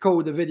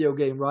code a video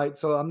game, right?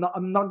 So I'm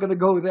not going to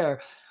go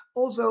there.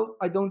 Also,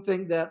 I don't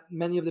think that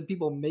many of the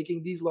people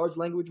making these large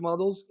language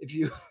models, if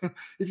you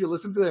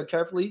listen to them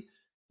carefully,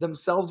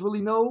 themselves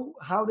really know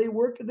how they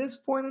work at this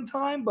point in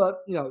time. But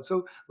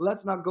so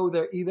let's not go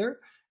there either.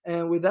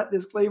 And with that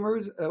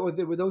disclaimers, with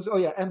those,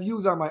 and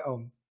views are my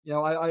own.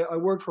 I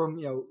work from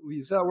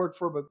we said I work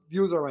for, but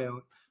views are my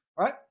own.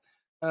 All right.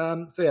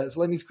 So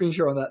let me screen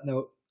share on that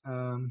note.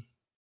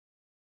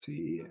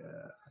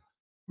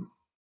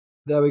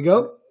 There we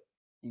go.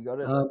 You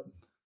got it.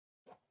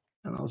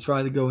 And I'll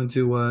try to go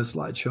into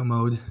slideshow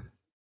mode.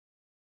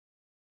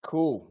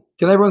 Cool.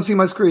 Can everyone see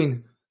my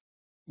screen?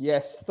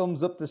 Yes,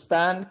 thumbs up to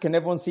Stan. Can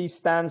everyone see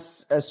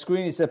Stan's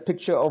screen? It's a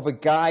picture of a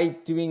guy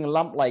doing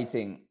lamp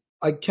lighting.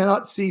 I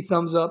cannot see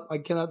thumbs up. I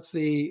cannot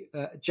see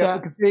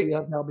chat.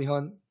 Yeah, now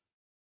behind.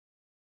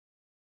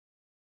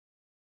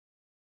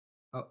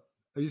 Oh,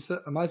 are you still?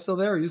 Am I still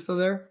there? Are you still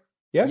there?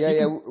 Yeah.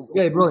 Yeah.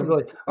 Yeah, brilliant.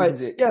 All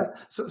right. Yeah.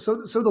 So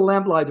the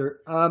lamplighter,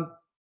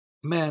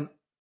 man.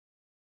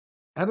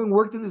 Having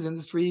worked in this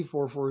industry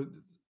for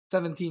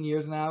 17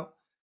 years now,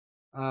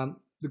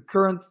 the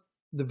current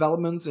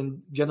developments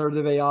in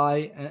generative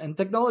AI and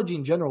technology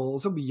in general,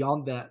 also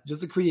beyond that,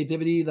 just the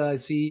creativity that I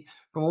see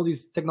from all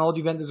these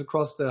technology vendors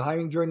across the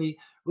hiring journey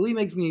really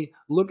makes me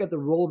look at the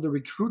role of the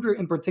recruiter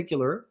in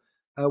particular,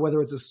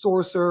 whether it's a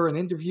sourcer, an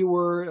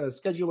interviewer, a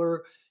scheduler.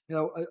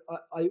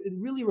 It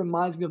really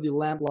reminds me of the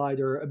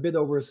lamplighter a bit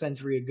over a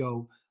century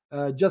ago,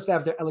 just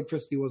after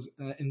electricity was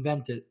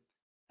invented.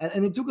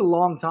 And it took a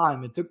long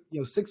time. It took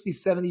 60,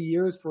 70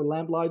 years for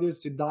lamp-lighters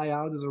to die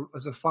out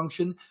as a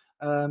function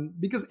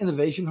because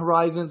innovation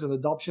horizons and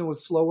adoption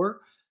was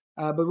slower.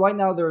 But right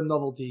now they're a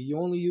novelty. You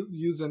only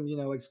use them,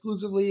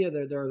 exclusively.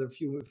 There are a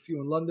few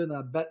in London.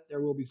 I bet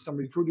there will be some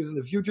recruiters in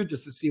the future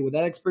just to see what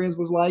that experience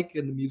was like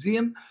in the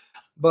museum.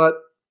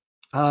 But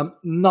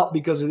not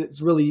because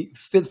it's really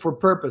fit for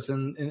purpose.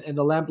 And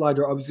the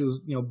lamplighter obviously was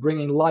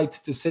bringing light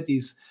to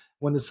cities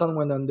when the sun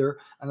went under.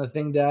 And I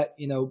think that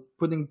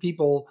putting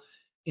people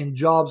in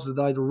jobs that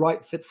are the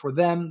right fit for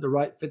them, the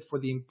right fit for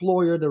the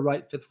employer, the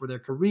right fit for their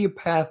career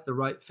path, the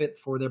right fit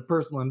for their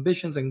personal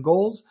ambitions and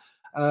goals.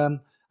 I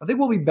think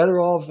we'll be better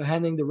off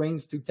handing the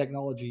reins to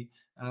technology.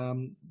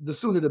 The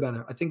sooner the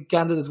better. I think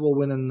candidates will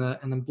win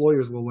and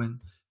employers will win.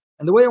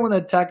 And the way I want to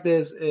attack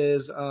this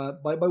is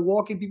by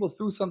walking people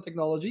through some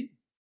technology,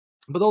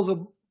 but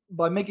also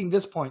by making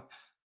this point.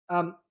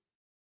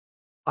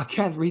 I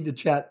can't read the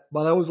chat,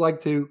 but I always like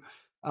to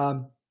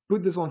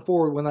put this one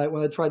forward when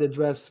I try to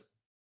address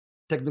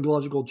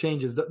technological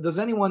changes. Does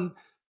anyone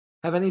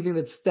have anything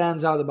that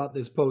stands out about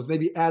this post?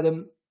 Maybe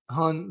Adam,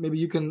 Hun, maybe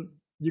you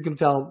can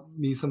tell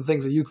me some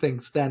things that you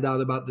think stand out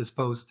about this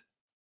post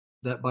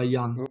that by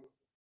Jan.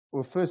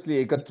 Well, firstly,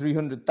 it got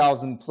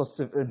 300,000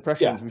 plus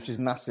impressions, which is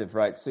massive,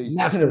 right? So he's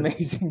done an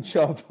amazing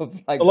job of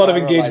a lot of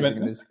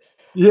engagement. This.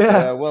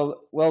 Yeah.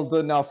 Well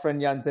done, our friend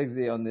Jan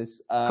Tegze on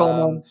this.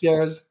 Comments,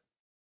 shares.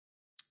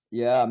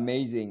 Yeah,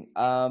 amazing.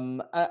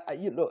 Look,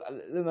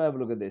 let me have a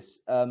look at this.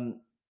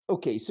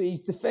 Okay, so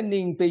he's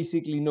defending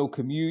basically no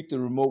commute, the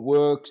remote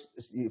works,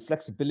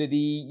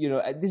 flexibility.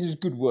 This is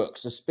good work.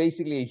 So it's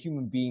basically a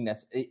human being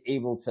that's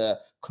able to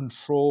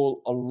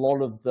control a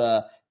lot of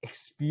the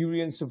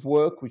experience of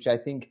work, which I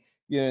think,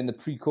 in the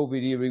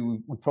pre-COVID era,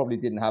 we probably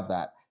didn't have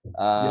that.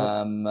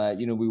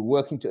 We were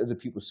working to other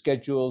people's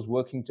schedules,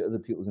 working to other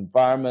people's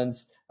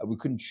environments. We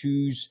couldn't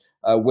choose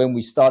when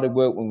we started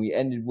work, when we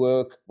ended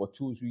work, what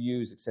tools we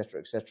use, etc.,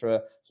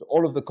 etc. So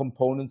all of the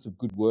components of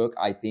good work,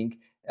 I think,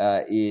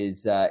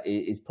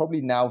 is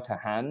probably now to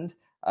hand.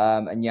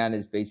 And Jan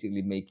is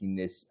basically making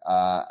this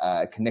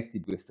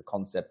connected with the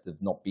concept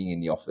of not being in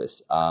the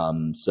office.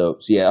 So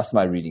yeah, that's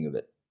my reading of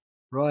it.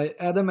 Right,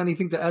 Adam,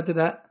 anything to add to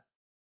that?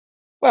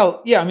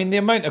 Well, yeah, I mean, the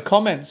amount of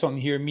comments on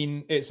here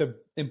mean it's an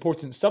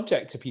important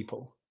subject to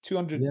people.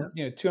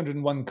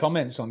 201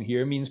 comments on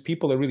here means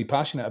people are really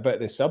passionate about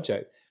this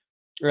subject.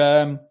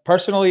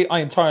 Personally, I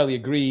entirely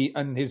agree.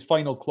 And his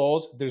final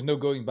clause, there's no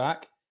going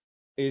back,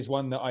 is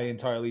one that I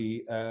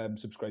entirely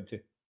subscribe to.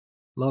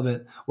 Love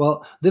it.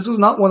 Well, this was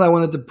not what I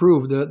wanted to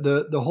prove.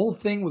 The whole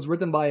thing was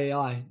written by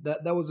AI.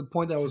 That was the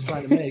point I was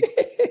trying to make.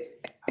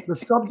 The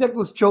subject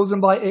was chosen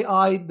by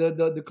AI.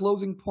 The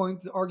closing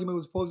point, the argument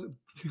was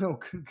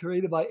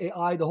created by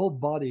AI. The whole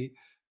body.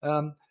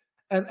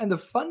 And the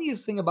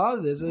funniest thing about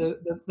it is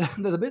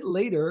that a bit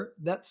later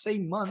that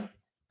same month,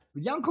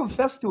 Jan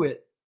confessed to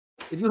it.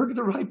 If you look at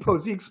the right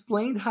post, he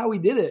explained how he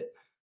did it,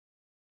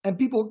 and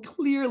people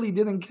clearly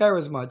didn't care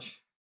as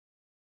much.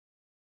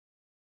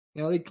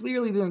 They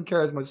clearly didn't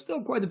care as much.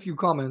 Still quite a few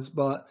comments,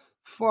 but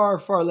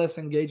far less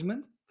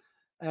engagement.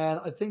 And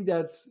I think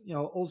that's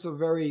also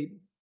very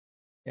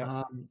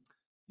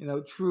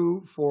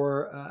true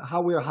for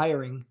how we're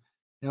hiring.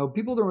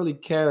 People don't really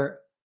care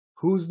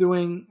who's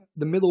doing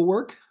the middle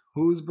work,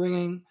 who's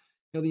bringing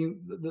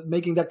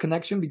making that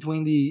connection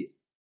between the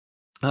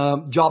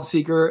job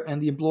seeker and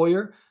the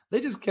employer. They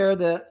just care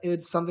that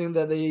it's something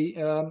that they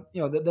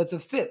that's a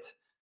fit.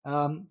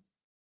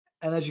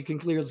 And as you can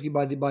clearly see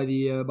by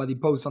the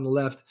post on the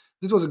left,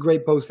 this was a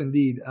great post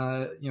indeed.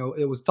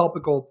 It was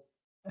topical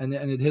and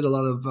it hit a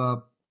lot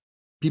of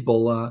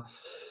people.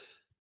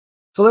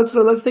 So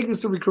let's take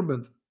this to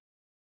recruitment.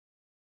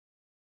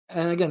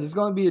 And again, it's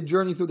going to be a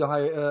journey through the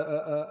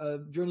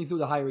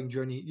hiring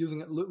journey,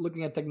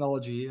 looking at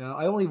technology.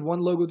 I only have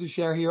one logo to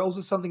share here.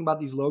 Also, something about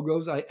these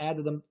logos, I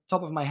added them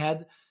top of my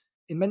head.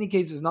 In many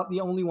cases, not the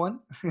only one.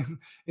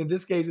 In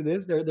this case, it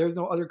is. There's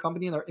no other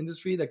company in our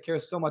industry that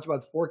cares so much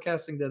about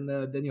forecasting than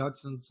Danny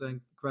Hudson's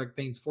and Craig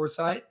Payne's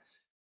Foresight.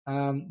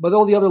 But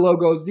all the other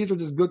logos, these are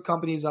just good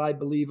companies I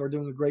believe are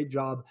doing a great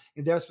job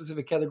in their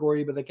specific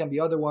category, but there can be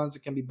other ones,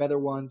 there can be better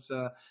ones.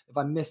 If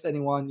I missed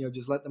anyone,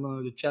 just let them know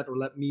in the chat or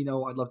let me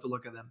know. I'd love to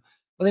look at them.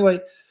 But anyway,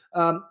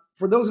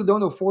 for those who don't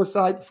know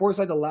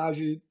Foresight allows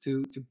you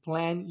to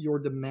plan your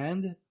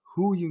demand,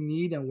 who you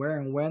need and where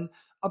and when,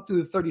 up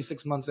to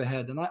 36 months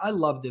ahead. And I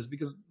love this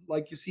because,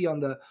 like you see on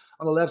the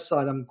left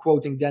side, I'm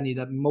quoting Danny,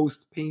 that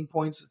most pain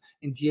points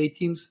in TA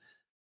teams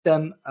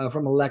stem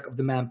from a lack of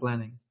demand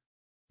planning.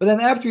 But then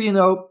after you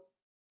know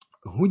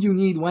who you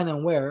need, when,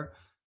 and where,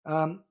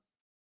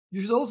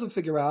 you should also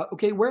figure out,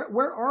 okay,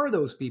 where are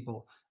those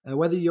people?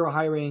 Whether you're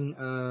hiring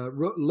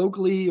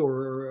locally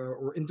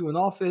or into an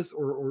office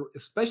or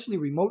especially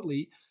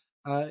remotely,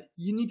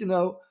 you need to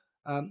know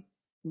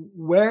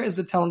where is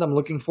the talent I'm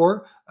looking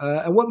for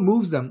and what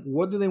moves them?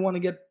 What do they want to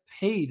get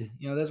paid?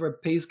 That's where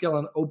PayScale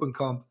and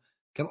OpenComp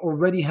can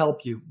already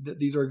help you.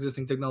 These are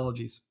existing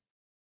technologies.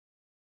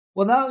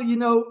 Well, now you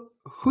know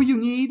who you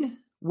need,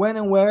 when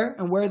and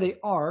where they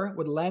are,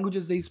 what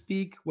languages they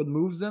speak, what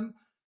moves them.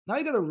 Now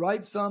you got to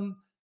write some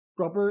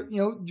proper,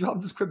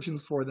 job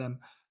descriptions for them.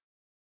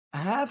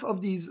 Half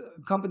of these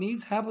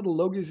companies, half of the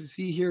logos you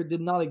see here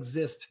did not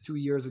exist 2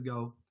 years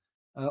ago.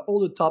 All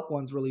the top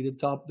ones, really, the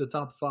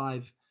top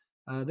five,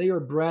 they are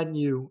brand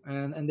new,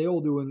 and they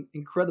all do an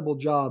incredible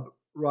job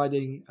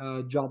writing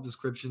job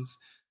descriptions.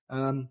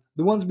 The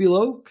ones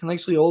below can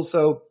actually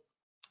also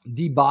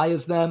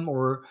de-bias them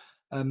or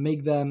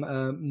make them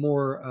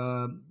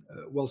more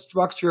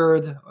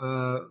well-structured,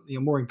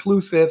 more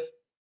inclusive.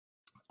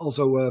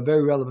 Also,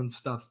 very relevant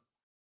stuff.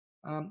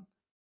 But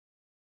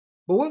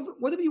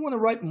what if you want to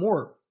write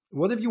more?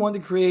 What if you want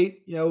to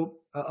create,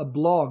 a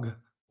blog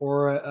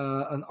or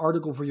an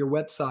article for your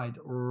website,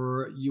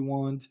 or you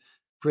want to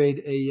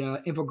create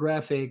a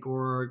infographic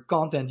or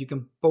content you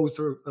can post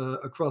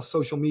across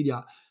social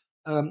media?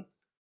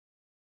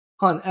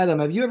 Adam,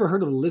 have you ever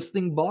heard of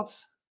listening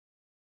bots?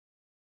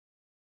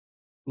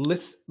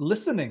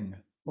 Listening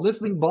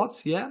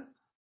bots, yeah.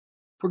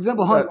 For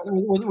example,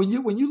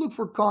 when you look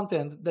for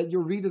content that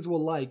your readers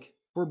will like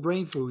for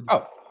Brainfood,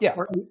 are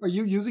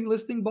you using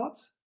listening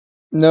bots?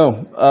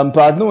 No, but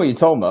I know what you're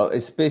talking about.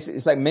 It's basically,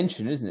 it's like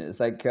mention, isn't it? It's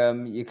like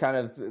you kind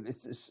of,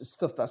 it's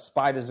stuff that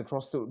spiders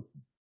across the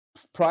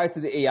prior to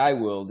the AI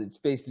world, it's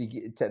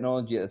basically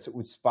technology that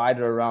would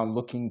spider around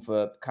looking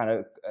for kind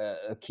of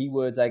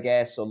keywords, I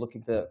guess, or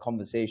looking for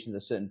conversations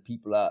that certain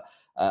people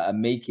are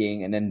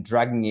making, and then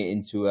dragging it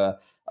into a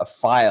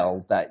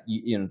file that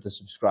the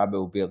subscriber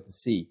will be able to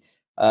see.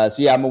 So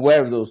yeah, I'm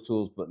aware of those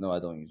tools, but no, I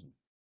don't use them.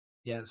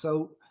 Yeah,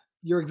 so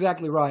you're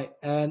exactly right,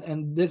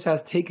 and this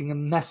has taken a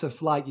massive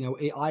flight.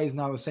 AI is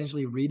now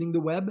essentially reading the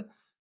web,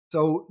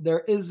 so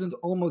there isn't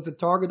almost a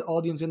target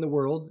audience in the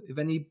world. If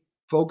any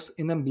folks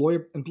in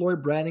employer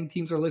branding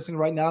teams are listening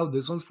right now,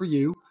 this one's for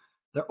you.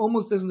 There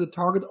almost isn't a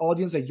target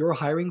audience that you're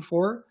hiring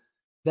for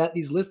that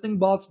these listening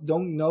bots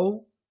don't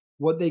know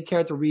what they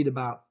care to read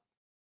about.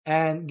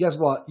 And guess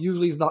what?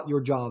 Usually it's not your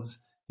jobs.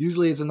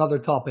 Usually it's another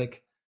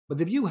topic. But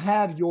if you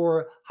have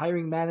your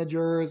hiring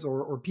managers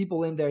or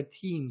people in their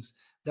teams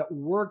that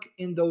work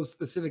in those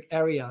specific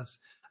areas,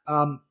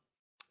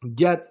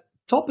 get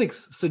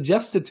topics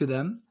suggested to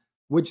them,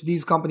 which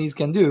these companies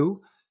can do,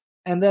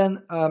 and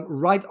then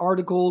write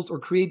articles or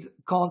create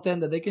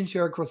content that they can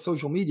share across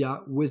social media,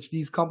 which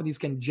these companies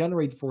can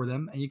generate for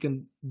them, and you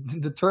can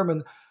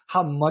determine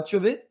how much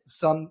of it.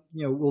 Some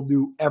will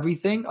do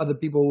everything, other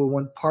people will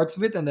want parts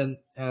of it and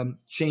then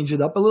change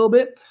it up a little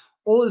bit.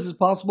 All this is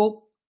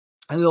possible,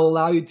 and it'll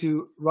allow you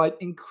to write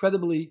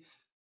incredibly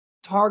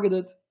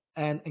targeted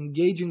and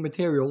engaging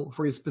material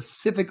for a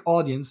specific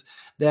audience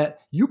that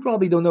you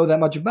probably don't know that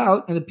much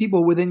about, and the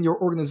people within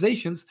your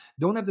organizations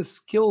don't have the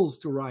skills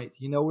to write.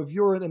 If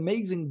you're an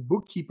amazing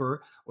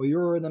bookkeeper, or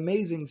you're an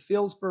amazing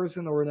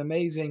salesperson, or an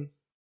amazing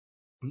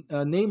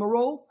name a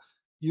role,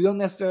 you don't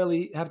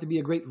necessarily have to be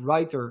a great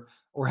writer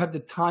or have the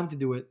time to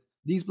do it.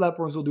 These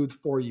platforms will do it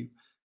for you.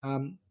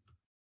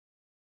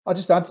 I'll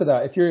just add to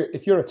that.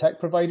 If you're a tech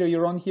provider,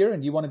 you're on here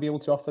and you want to be able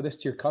to offer this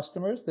to your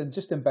customers, then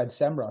just embed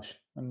SEMrush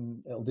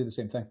and it'll do the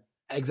same thing.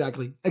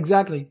 Exactly.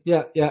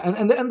 Yeah.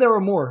 And there are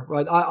more,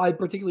 right? I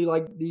particularly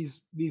like these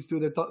two.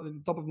 They're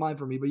top of mind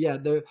for me. But yeah,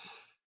 they're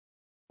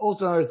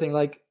also another thing.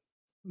 Like,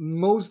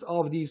 most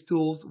of these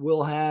tools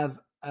will have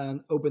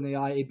an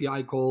OpenAI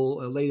API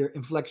call. Later,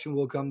 Inflection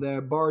will come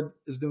there. Bard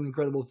is doing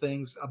incredible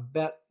things. I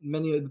bet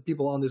many of the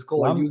people on this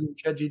call are using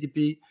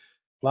ChatGPT.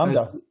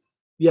 Lambda.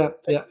 Yeah,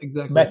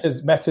 exactly.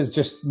 Meta's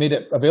just made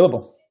it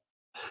available.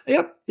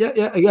 Yep.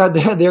 Yeah.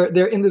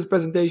 They're in this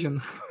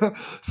presentation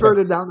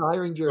further down the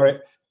hiring journey.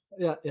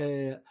 Right.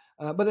 Yeah.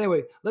 But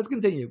anyway, let's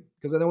continue,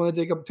 because I don't want to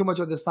take up too much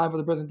of this time for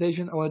the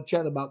presentation. I want to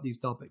chat about these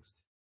topics.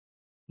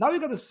 Now you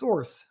got a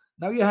source.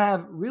 Now you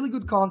have really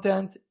good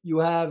content. You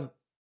have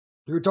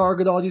your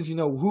target audience. You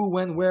know who,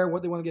 when, where,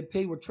 what they want to get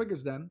paid, what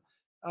triggers them.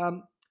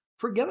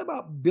 Forget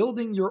about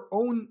building your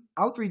own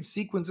outreach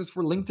sequences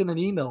for LinkedIn and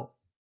email.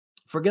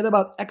 Forget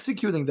about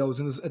executing those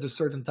at a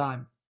certain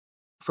time.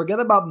 Forget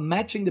about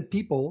matching the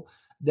people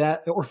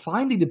or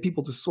finding the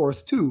people to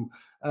source to,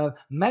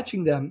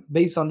 matching them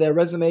based on their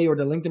resume or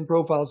their LinkedIn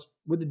profiles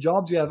with the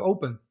jobs you have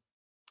open.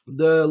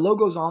 The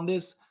logos on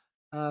this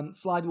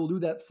slide will do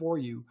that for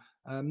you.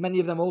 Many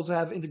of them also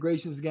have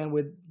integrations again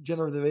with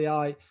generative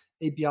AI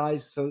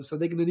APIs, so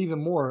they can do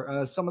even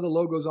more. Some of the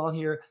logos on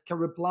here can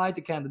reply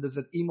to candidates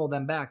that email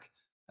them back,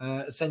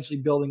 essentially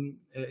building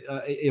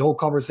a whole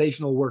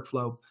conversational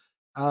workflow.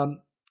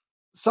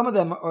 Some of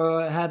them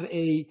have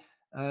a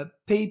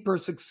pay per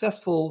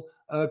successful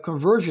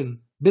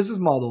conversion business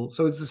model,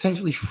 so it's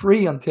essentially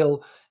free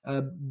until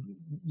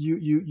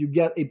you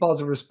get a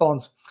positive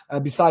response,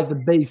 besides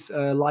the base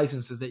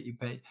licenses that you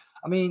pay.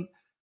 I mean,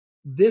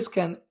 this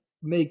can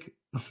make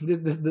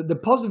the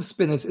positive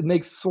spin is it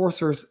makes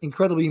sourcers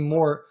incredibly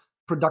more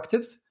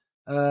productive,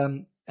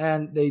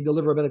 and they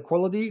deliver a better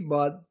quality,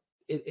 but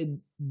it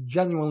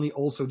genuinely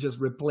also just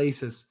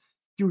replaces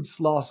huge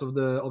loss of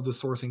the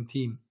sourcing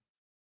team.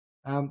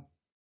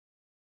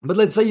 But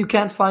let's say you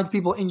can't find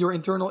people in your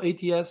internal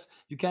ATS,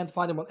 you can't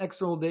find them on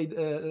external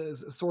data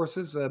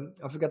sources.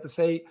 I forgot to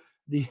say,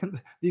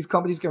 these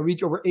companies can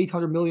reach over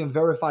 800 million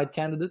verified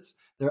candidates.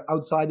 They're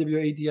outside of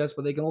your ATS,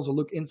 but they can also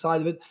look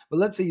inside of it. But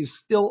let's say you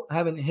still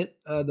haven't hit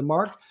the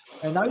mark,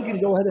 and now you can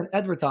go ahead and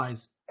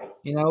advertise.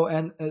 And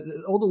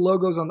all the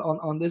logos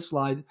on this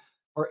slide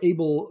are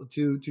able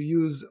to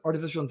use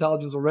artificial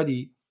intelligence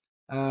already,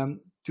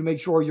 to make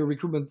sure your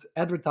recruitment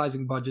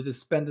advertising budget is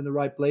spent in the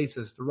right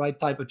places, the right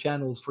type of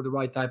channels for the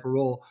right type of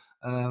role.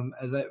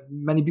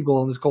 Many people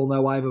on this call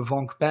know I have a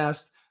Vonk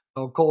past.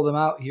 I'll call them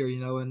out here,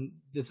 and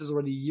this is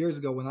already years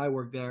ago when I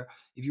worked there.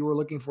 If you were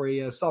looking for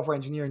a software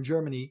engineer in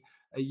Germany,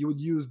 you would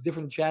use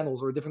different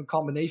channels or a different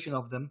combination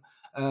of them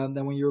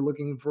than when you're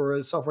looking for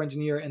a software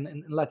engineer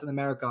in Latin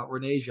America or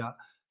in Asia.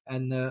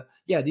 And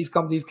these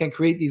companies can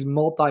create these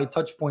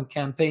multi-touch point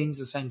campaigns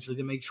essentially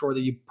to make sure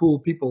that you pull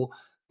people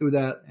through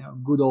that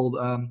good old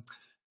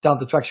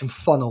talent attraction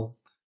funnel.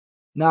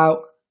 Now,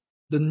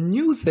 the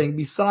new thing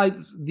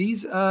besides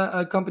these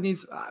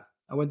companies,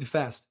 I went too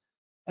fast.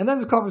 And then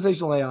there's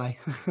conversational AI.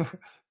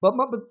 but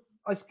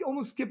I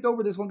almost skipped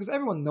over this one because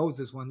everyone knows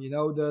this one.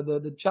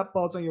 The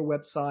chatbots on your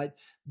website,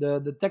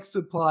 the text to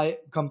reply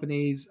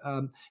companies,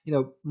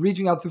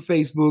 reaching out through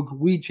Facebook,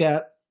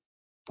 WeChat.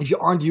 if you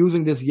aren't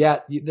using this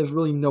yet, there's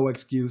really no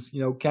excuse.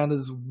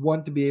 Candidates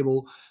want to be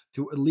able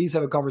to at least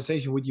have a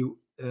conversation with you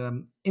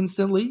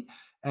instantly,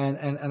 and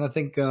I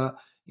think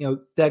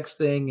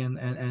texting and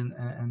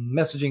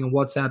messaging and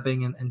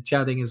WhatsApping and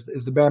chatting is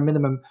the bare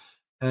minimum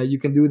you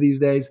can do these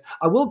days.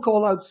 I will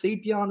call out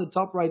Sapia on the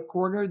top right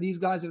corner. These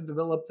guys have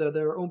developed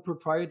their own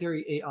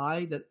proprietary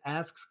AI that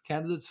asks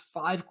candidates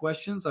 5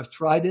 questions. I've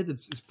tried it.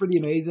 It's pretty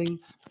amazing.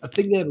 I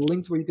think they have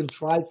links where you can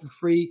try it for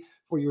free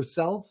for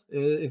yourself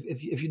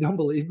if you don't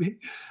believe me.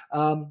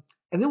 And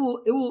it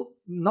will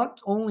not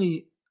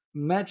only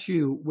match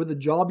you with the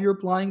job you're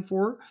applying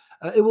for,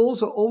 it will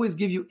also always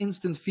give you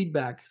instant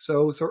feedback.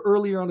 So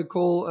earlier on the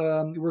call,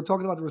 we were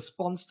talking about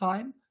response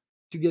time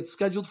to get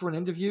scheduled for an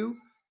interview.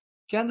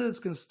 Candidates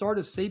can start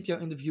a Sapia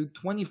interview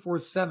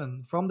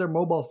 24/7 from their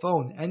mobile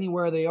phone,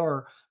 anywhere they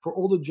are, for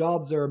all the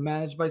jobs that are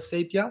managed by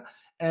Sapia,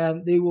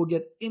 and they will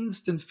get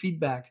instant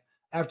feedback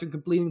after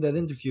completing that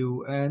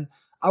interview. And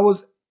I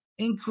was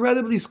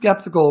incredibly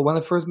skeptical when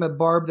I first met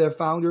Barb, their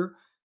founder,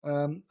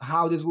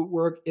 how this would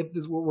work, if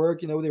this would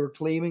work. They were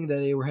claiming that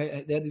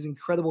they had these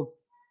incredible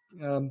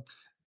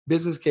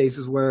business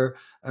cases where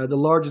the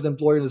largest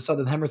employer in the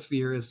Southern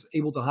Hemisphere is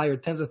able to hire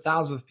tens of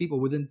thousands of people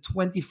within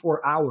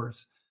 24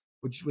 hours.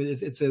 Which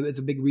it's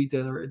a big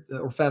retailer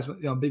or fast,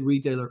 big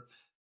retailer.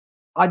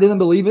 I didn't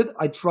believe it.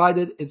 I tried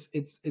it.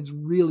 It's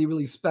really,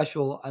 really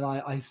special, and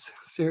I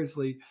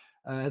seriously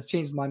has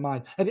changed my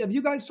mind. Have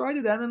you guys tried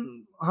it,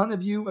 Adam? Han,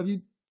 have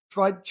you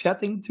tried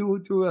chatting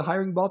to a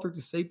hiring bot or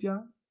to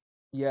Sapia?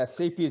 Yeah,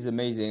 Sapia is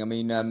amazing. I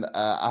mean,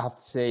 I have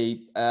to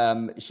say, a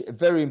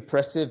very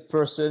impressive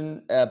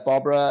person,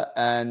 Barbara,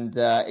 and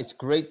it's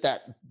great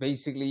that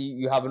basically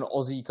you have an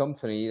Aussie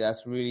company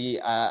that's really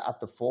at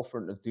the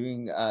forefront of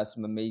doing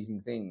some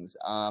amazing things.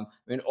 I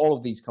mean, all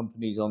of these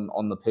companies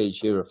on the page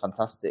here are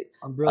fantastic.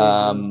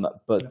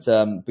 But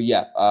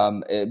yeah,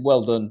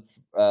 well done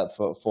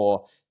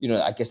for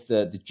I guess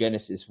the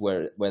genesis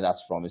where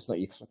that's from. It's not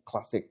your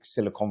classic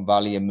Silicon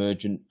Valley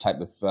emergent type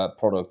of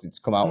product. It's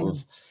come out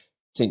of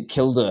St.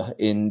 Kilda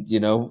in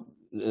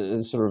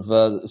sort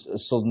of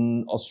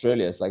southern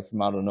Australia. It's like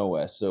from out of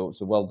nowhere. So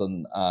well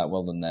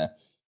done there.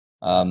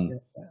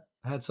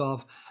 Hats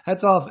off.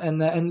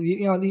 And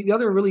the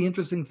other really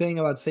interesting thing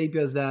about Sapia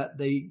is that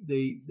they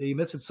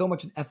invested so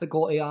much in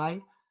ethical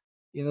AI.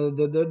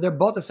 Their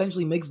bot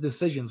essentially makes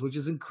decisions, which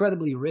is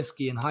incredibly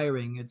risky in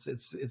hiring.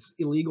 It's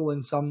illegal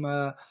in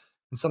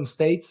some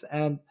states,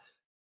 and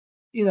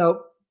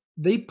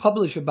they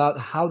publish about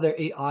how their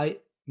AI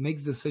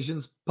makes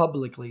decisions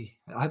publicly.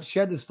 I've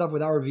shared this stuff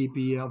with our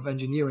VP of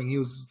engineering. He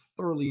was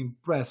thoroughly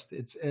impressed.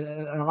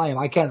 And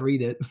I can't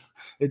read it.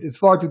 It's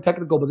far too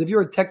technical. But if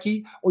you're a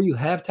techie or you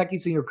have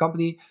techies in your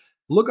company,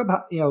 look up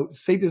how,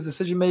 Sapia's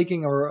decision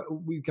making, or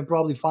we can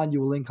probably find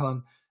you a link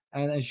on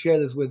and share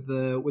this with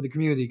the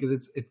community, because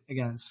it's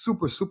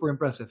super, super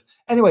impressive.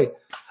 Anyway,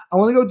 I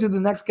want to go to the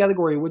next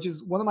category, which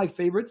is one of my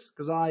favorites,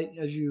 because I,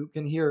 as you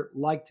can hear,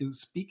 like to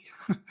speak.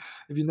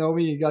 If you know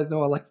me, you guys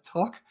know I like to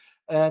talk.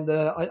 And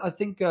I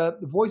think the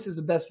voice is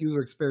the best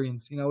user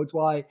experience. It's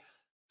why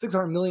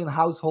 600 million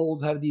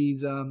households have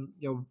these,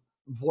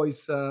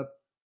 voice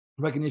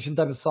recognition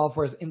type of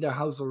softwares in their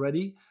house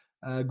already.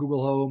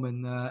 Google Home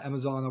and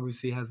Amazon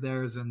obviously has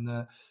theirs,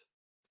 and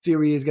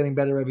Siri is getting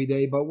better every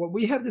day. But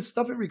we have this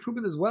stuff in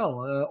recruitment as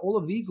well. All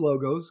of these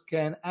logos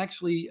can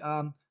actually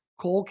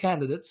call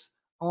candidates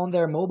on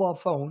their mobile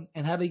phone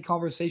and have a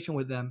conversation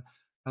with them.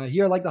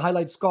 Here, I'd like to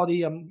highlight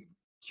Scotty.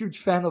 Huge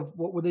fan of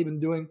what they've been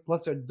doing.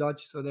 Plus, they're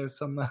Dutch, so there's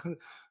some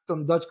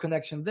Dutch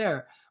connection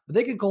there. But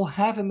they can call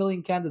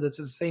 500,000 candidates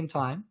at the same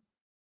time,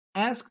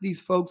 ask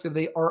these folks if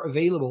they are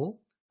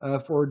available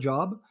for a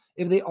job.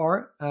 If they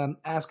are,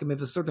 ask them if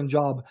a certain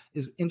job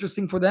is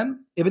interesting for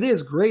them. If it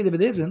is, great. If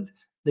it isn't,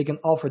 they can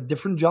offer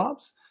different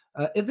jobs.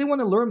 If they want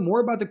to learn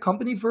more about the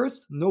company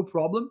first, no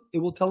problem. It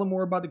will tell them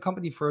more about the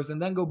company first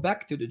and then go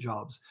back to the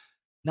jobs.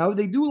 Now, if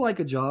they do like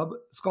a job,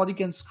 Scotty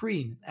can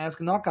screen,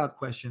 ask knockout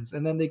questions,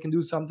 and then they can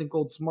do something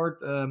called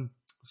smart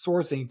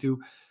sourcing to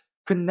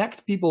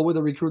connect people with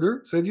a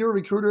recruiter. So if you're a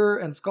recruiter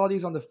and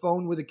Scotty's on the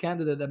phone with a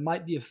candidate that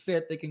might be a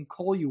fit, they can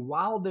call you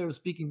while they're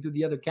speaking to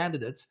the other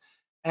candidates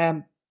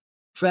and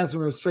transfer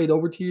them straight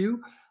over to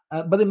you.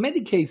 But in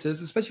many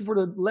cases, especially for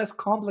the less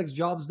complex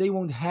jobs, they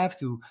won't have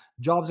to.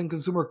 Jobs in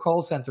consumer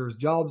call centers,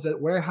 jobs at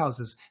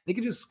warehouses, they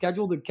can just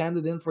schedule the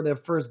candidate in for their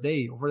first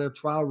day or for their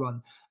trial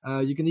run.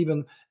 You can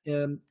even,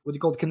 what you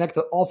call connect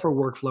the offer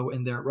workflow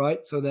in there, right?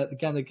 So that the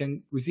candidate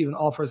can receive an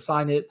offer,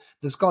 sign it,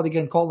 then Scotty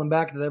can call them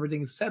back that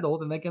everything is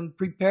settled, and they can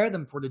prepare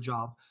them for the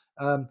job.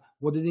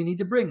 What do they need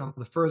to bring? On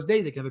the first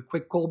day, they can have a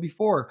quick call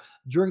before.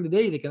 During the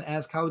day, they can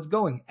ask how it's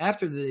going.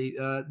 After the day,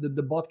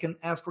 the bot can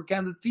ask for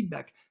candidate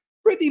feedback.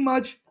 Pretty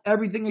much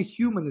everything a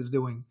human is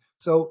doing.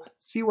 So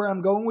see where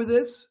I'm going with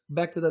this?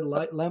 Back to that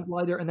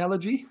lamplighter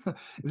analogy.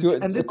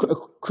 A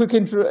quick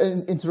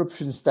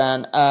interruption,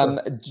 Stan. Sure.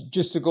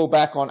 Just to go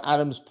back on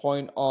Adam's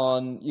point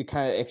on your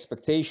kind of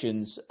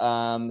expectations,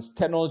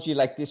 technology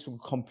like this will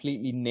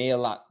completely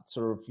nail that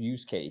sort of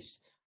use case.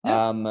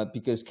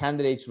 because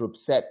candidates were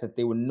upset that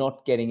they were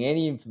not getting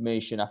any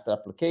information after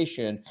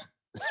application.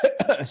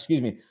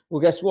 Excuse me.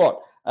 Well, guess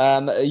what?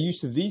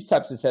 Use of these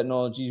types of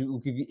technologies will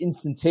give you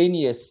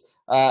instantaneous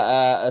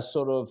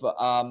sort of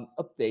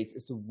updates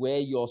as to where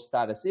your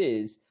status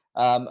is,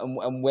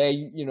 and where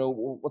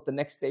what the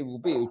next day will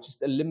be. It will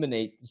just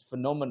eliminate this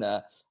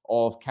phenomena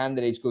of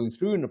candidates going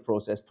through in the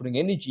process, putting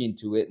energy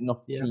into it,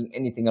 not seeing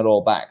anything at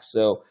all back.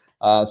 So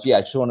yeah,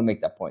 I just want to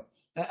make that point.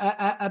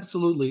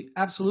 Absolutely,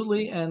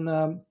 and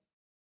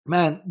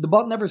man, the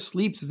bot never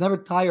sleeps. It's never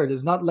tired.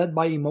 It's not led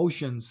by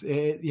emotions.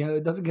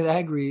 It doesn't get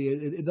angry.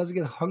 It doesn't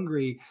get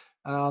hungry.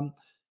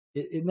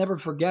 It never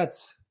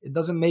forgets. It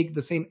doesn't make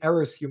the same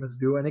errors humans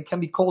do, and it can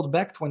be called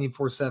back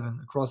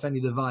 24/7 across any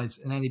device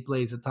in any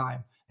place at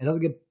time. It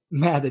doesn't get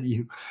mad at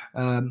you.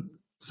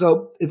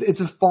 So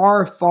it's a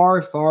far,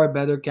 far, far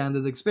better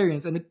candidate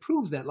experience, and it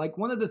proves that. Like,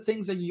 one of the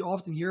things that you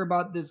often hear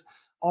about this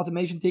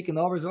automation taking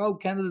over is,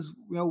 candidates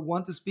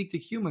want to speak to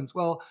humans.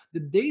 Well,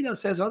 the data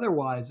says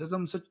otherwise. As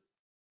I'm such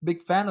a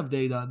big fan of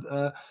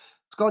data,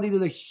 Scotty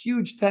did a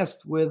huge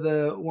test with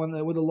a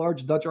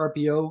large Dutch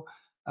RPO,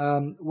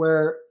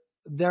 where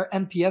their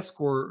NPS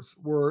scores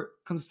were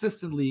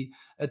consistently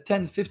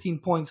 10, 15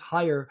 points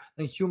higher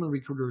than human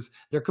recruiters.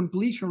 Their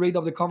completion rate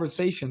of the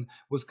conversation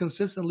was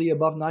consistently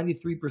above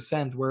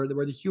 93%, where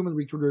the human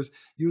recruiters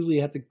usually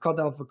had to cut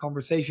off a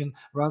conversation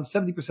around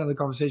 70% of the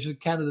conversation. The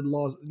candidate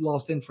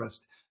lost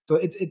interest. So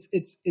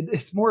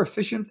it's more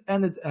efficient,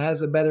 and it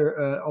has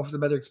offers a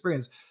better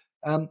experience.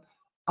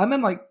 I'm at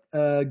my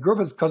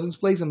girlfriend's cousin's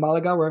place in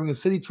Malaga. We're having a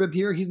city trip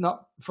here. He's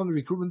not from the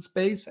recruitment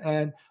space,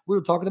 and we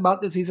were talking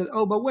about this. He said,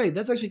 "Oh, but wait,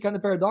 that's actually kind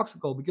of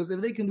paradoxical, because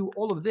if they can do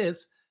all of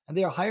this and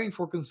they are hiring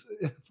for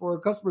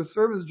customer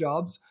service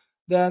jobs,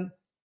 then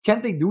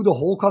can't they do the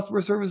whole customer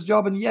service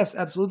job?" And yes,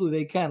 absolutely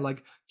they can.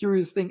 Like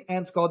Curious Thing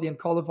and Scotty and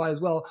Qualify as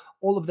well,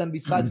 all of them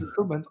besides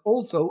recruitment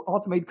also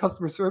automate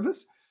customer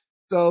service.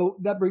 So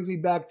that brings me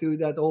back to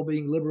that whole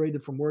being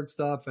liberated from work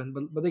stuff.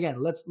 But again,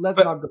 let's not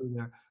go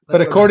there.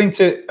 According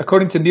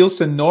to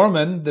Nielsen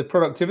Norman, the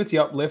productivity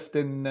uplift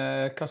in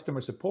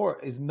customer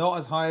support is not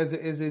as high as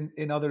it is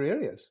in other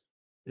areas.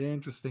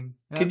 Interesting.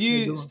 Yeah, can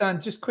you, Stan,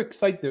 just quick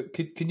side note,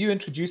 can you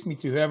introduce me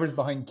to whoever's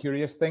behind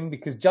Curious Thing?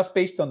 Because just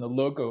based on the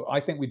logo,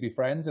 I think we'd be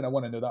friends, and I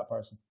want to know that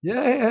person.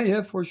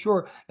 Yeah, for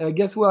sure.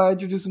 Guess who I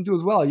introduced him to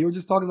as well? You were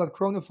just talking about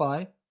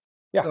Chronify.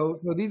 Yeah. So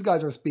these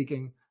guys are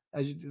speaking,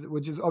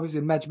 which is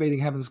obviously matchmaking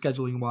heaven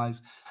scheduling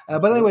wise.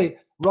 But anyway,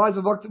 rise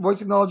of voice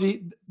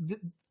technology.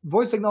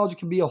 Voice technology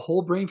can be a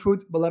whole brain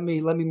food, but let me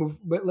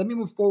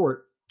move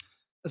forward.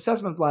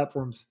 Assessment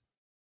platforms.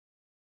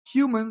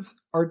 Humans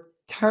are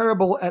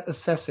terrible at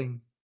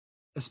assessing,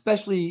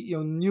 especially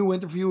new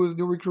interviewers,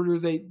 new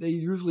recruiters. They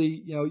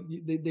usually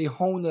they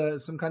hone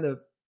some kind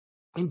of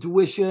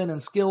intuition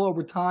and skill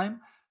over time,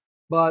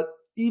 but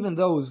even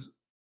those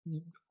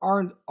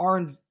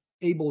aren't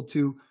able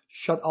to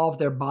shut off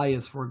their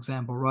bias, for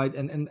example, right?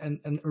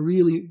 And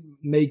really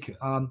make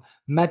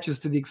matches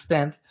to the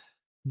extent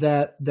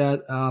that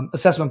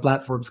assessment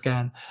platforms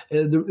can.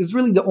 It's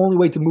really the only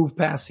way to move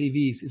past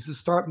CVs is to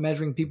start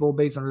measuring people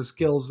based on their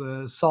skills,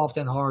 soft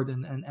and hard,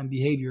 and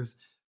behaviors.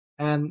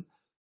 And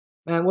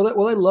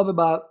what I love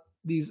about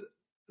these,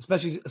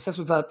 especially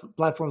assessment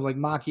platforms like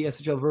Maki,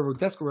 SHL, Vervo,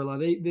 Testgorilla,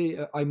 they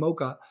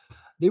IMOCA,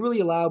 they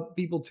really allow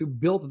people to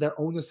build their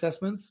own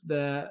assessments.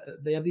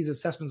 They have these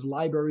assessments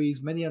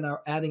libraries. Many are now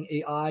adding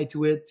AI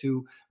to it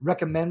to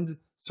recommend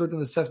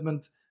certain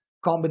assessment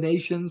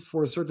combinations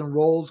for certain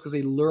roles, because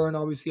they learn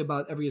obviously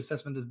about every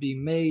assessment that's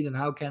being made and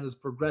how candidates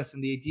progress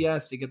in the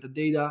ATS. They get the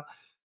data,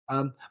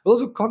 but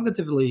also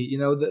cognitively,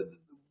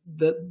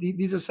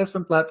 these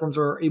assessment platforms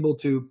are able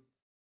to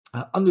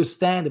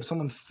understand if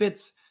someone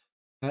fits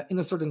in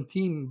a certain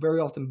team very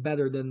often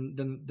better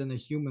than a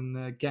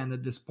human can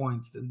at this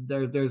point.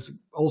 There's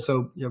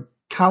also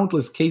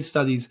countless case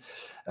studies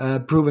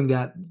proving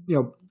that.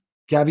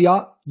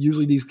 Caveat: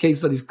 usually these case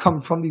studies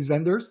come from these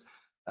vendors.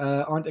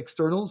 Aren't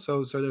external,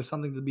 so there's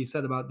something to be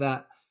said about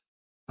that.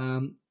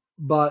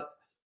 But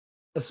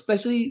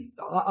especially,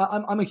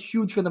 I'm a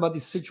huge fan about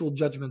these situational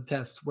judgment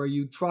tests, where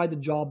you try the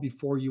job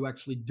before you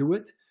actually do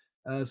it.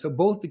 So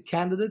both the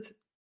candidate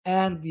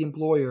and the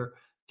employer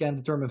can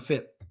determine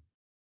fit.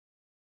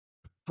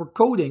 For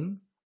coding,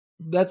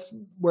 that's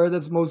where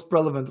that's most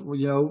relevant.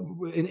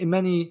 In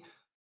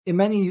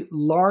many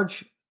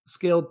large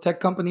scale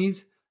tech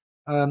companies,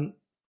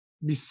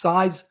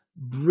 besides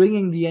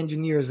bringing the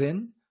engineers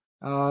in.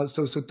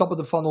 So top of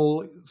the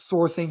funnel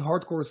sourcing,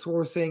 hardcore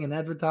sourcing, and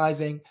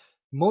advertising.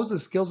 Most of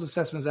the skills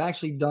assessments are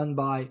actually done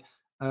by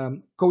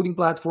coding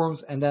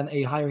platforms and then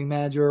a hiring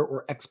manager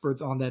or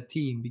experts on that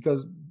team,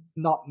 because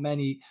not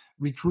many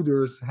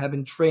recruiters have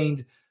been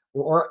trained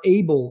or are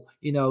able,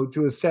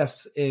 to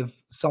assess if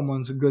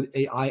someone's a good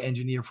AI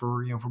engineer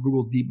for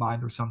Google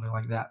DeepMind or something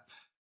like that.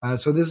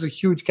 So this is a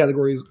huge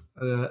category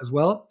as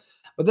well.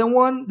 But then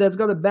one that's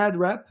got a bad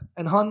rep,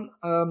 and Han.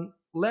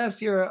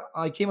 Last year,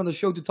 I came on the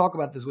show to talk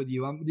about this with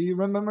you. Do you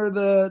remember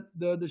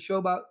the show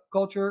about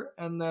culture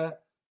and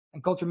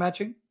culture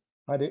matching?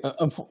 I do.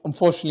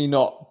 Unfortunately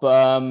not, but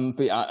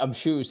I'm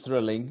sure it was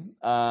thrilling.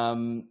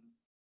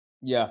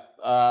 Yeah,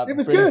 it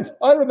was good.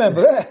 I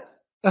remember it.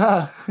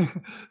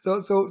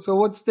 So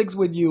what sticks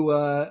with you,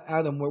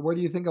 Adam? Where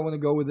do you think I want to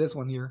go with this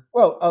one here?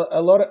 Well,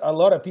 a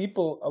lot of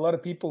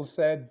people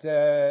said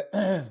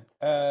that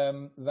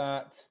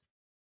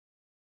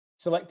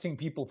selecting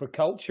people for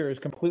culture is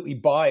completely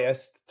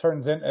biased,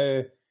 turns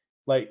into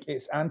like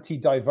it's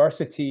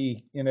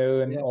anti-diversity, and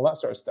all that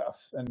sort of stuff,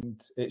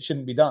 and it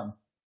shouldn't be done.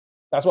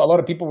 That's what a lot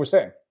of people were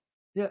saying.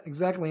 Yeah,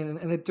 exactly,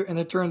 and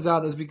it turns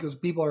out it's because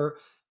people are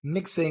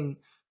mixing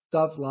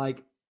stuff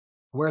like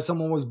where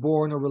someone was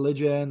born, or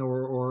religion,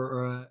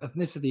 or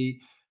ethnicity,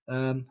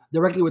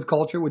 directly with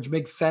culture, which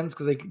makes sense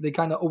because they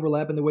kind of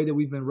overlap in the way that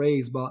we've been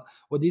raised. But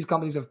what these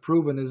companies have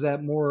proven is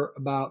that more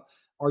about,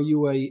 are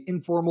you a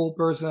informal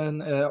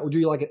person, or do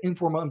you like an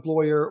informal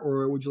employer,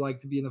 or would you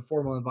like to be in a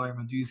formal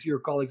environment? Do you see your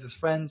colleagues as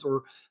friends,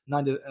 or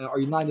are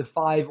you 9 to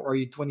 5, or are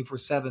you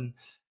 24/7?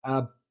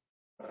 Are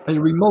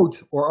you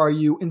remote, or are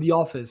you in the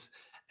office?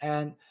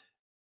 And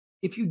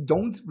if you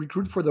don't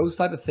recruit for those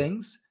type of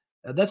things,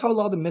 that's how a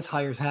lot of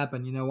mishires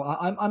happen.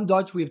 I'm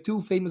Dutch. We have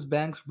two famous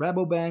banks,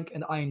 Rabobank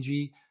and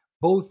ING,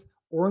 both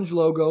orange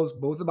logos,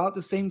 both about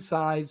the same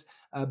size,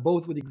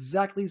 both with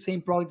exactly the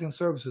same products and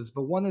services.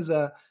 But one is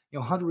a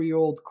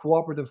 100-year-old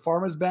cooperative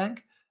farmers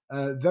bank,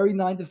 very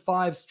 9 to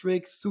 5,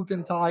 strict suit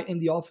and tie in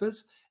the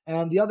office,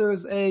 and the other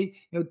is a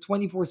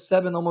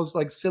 24/7, almost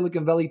like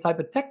Silicon Valley type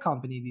of tech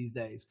company these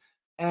days.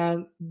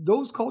 And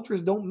those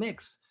cultures don't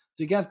mix.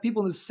 So you can have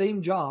people in the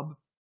same job,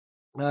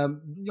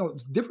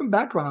 different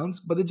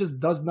backgrounds, but it just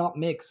does not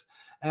mix.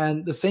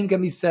 And the same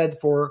can be said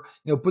for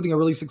putting a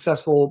really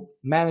successful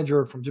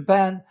manager from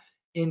Japan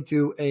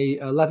into a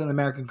Latin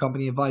American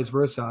company, and vice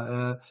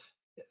versa.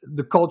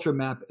 The Culture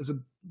Map is a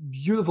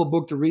beautiful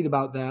book to read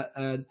about that,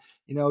 and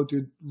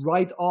to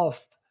write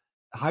off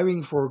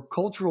hiring for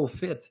cultural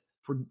fit,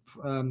 for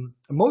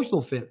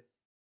emotional fit,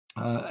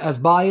 as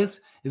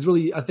bias is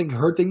really, I think,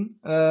 hurting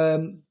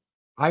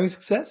hiring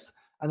success.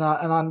 And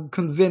I'm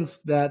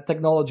convinced that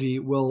technology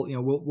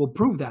will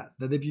prove that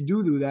if you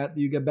do that,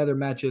 you get better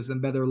matches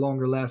and better,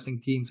 longer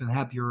lasting teams and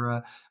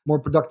happier,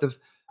 more productive,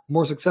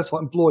 more successful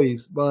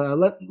employees. But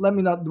let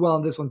me not dwell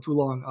on this one too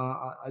long.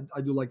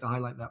 I do like to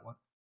highlight that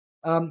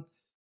one.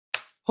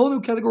 Whole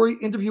new category,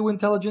 interview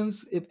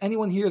intelligence. If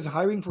anyone here is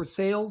hiring for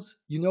sales,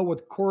 you know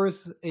what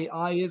Chorus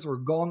AI is, or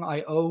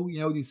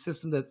Gong.io, these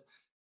systems that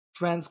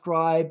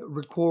transcribe,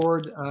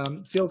 record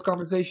sales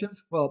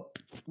conversations. Well,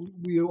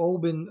 we've all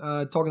been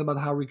talking about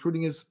how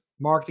recruiting is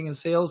marketing and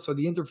sales. So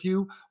the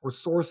interview or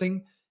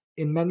sourcing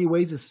in many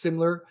ways is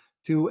similar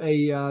to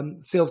a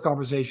sales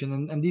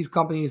conversation. And these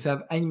companies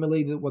have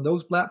emulated what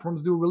those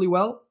platforms do really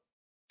well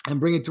and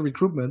bring it to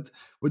recruitment,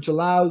 which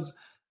allows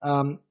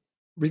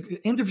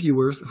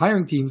interviewers,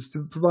 hiring teams,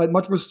 to provide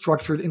much more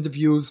structured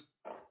interviews,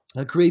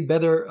 create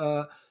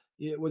better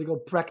what they call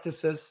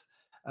practices,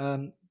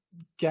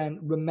 can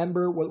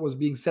remember what was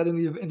being said in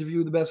the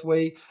interview the best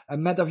way.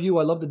 MetaView,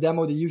 I love the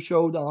demo that you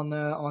showed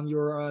on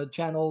your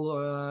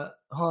channel,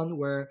 Han,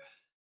 where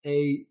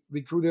a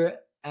recruiter,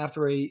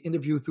 after a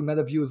interview through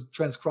MetaView is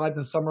transcribed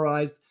and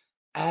summarized,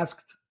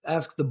 asked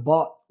the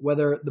bot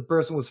whether the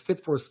person was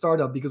fit for a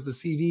startup, because the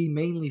CV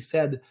mainly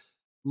said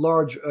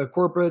large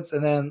corporates,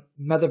 and then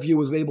MetaView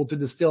was able to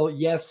distill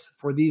yes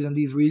for these and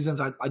these reasons.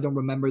 I don't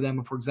remember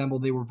them. For example,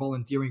 they were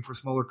volunteering for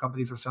smaller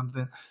companies or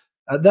something.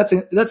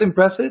 That's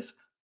impressive.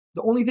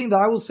 The only thing that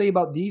I will say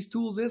about these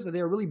tools is that they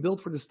are really built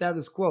for the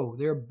status quo.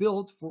 They are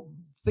built for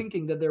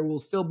thinking that there will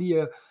still be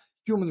a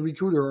human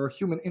recruiter or a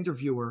human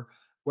interviewer.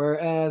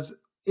 Whereas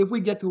if we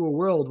get to a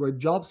world where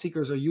job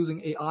seekers are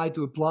using AI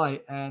to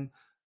apply and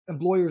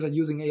employers are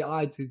using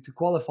AI to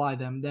qualify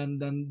them,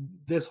 then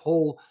this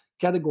whole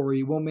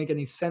category won't make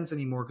any sense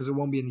anymore, because there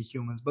won't be any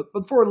humans. But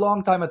for a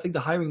long time, I think the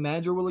hiring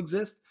manager will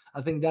exist.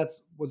 I think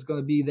that's what's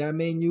going to be their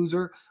main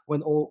user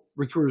when all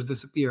recruiters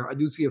disappear. I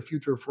do see a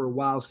future for a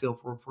while still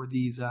for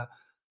these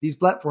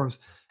platforms.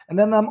 And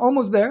then I'm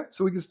almost there,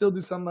 so we can still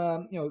do some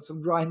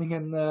some grinding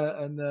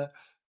and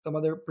some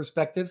other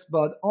perspectives.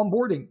 But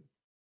onboarding,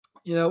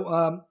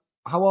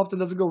 how often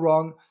does it go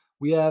wrong?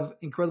 We have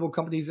incredible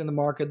companies in the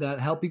market that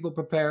help people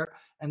prepare,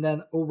 and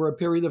then over a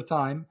period of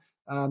time,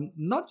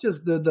 not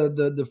just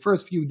the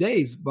first few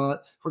days,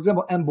 but for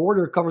example,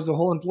 Onboarder covers the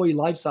whole employee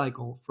life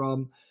cycle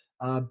from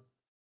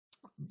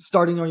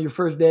starting on your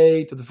first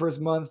day to the first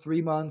month,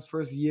 3 months,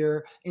 first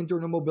year,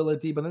 internal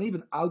mobility, but then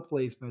even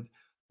outplacement.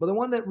 But the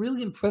one that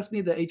really impressed me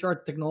at the HR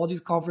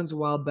Technologies Conference a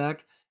while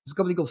back is a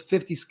company called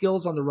 50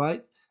 Skills on the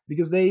right,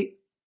 because they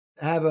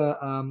have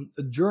a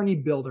journey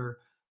builder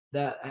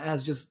that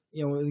has just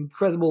an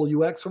incredible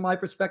UX from my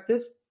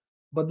perspective,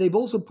 but they've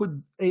also put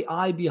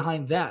AI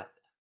behind that.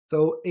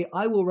 So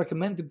AI will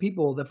recommend to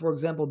people that, for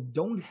example,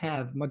 don't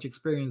have much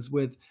experience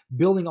with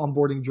building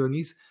onboarding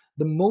journeys,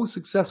 the most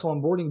successful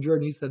onboarding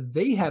journeys that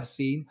they have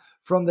seen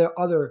from their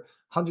other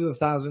hundreds of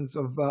thousands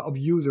of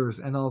users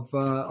and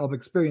of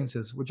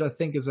experiences, which I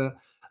think is a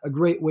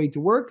great way to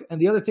work. And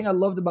the other thing I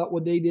loved about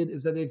what they did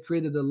is that they've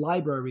created a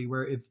library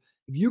where if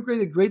If you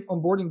create a great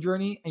onboarding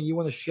journey and you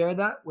want to share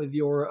that with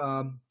your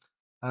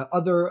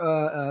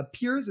other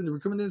peers in the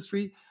recruitment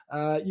industry,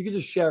 you can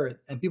just share it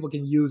and people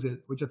can use it,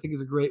 which I think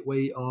is a great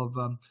way of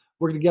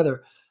working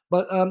together.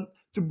 But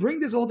to bring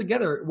this all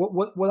together,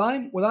 what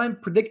I'm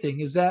predicting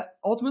is that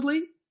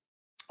ultimately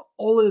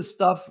all of this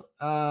stuff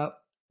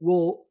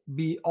will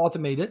be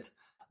automated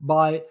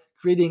by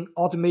creating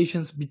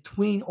automations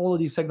between all of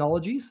these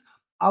technologies,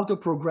 auto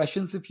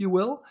progressions, if you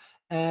will,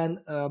 and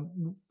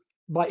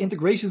by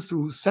integrations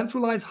through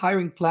centralized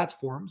hiring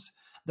platforms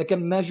that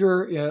can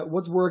measure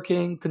what's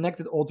working, connect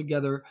it all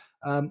together.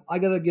 I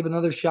got to give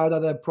another shout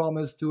out, I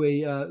promise, to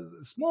a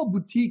small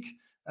boutique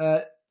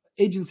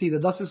agency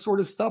that does this sort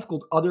of stuff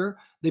called Other.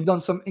 They've done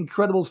some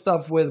incredible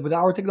stuff with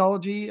our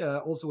technology,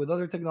 also with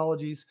other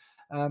technologies,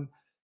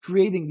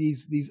 creating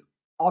these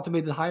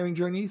automated hiring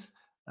journeys.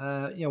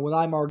 What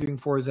I'm arguing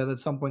for is that at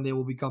some point they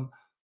will become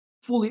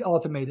fully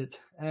automated.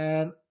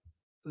 And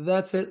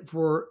that's it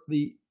for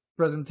the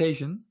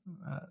presentation.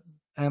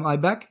 Am I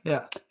back?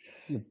 Yeah.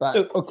 You're back.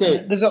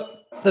 Okay. There's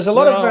a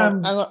lot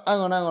of hang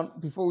on.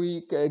 Before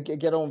we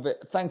get on with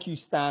it, thank you,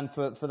 Stan,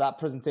 for that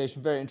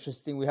presentation. Very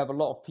interesting. We have a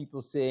lot of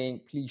people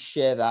saying, please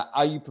share that.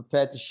 Are you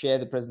prepared to share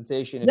the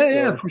presentation?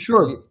 Yeah, for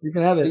sure. You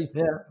can have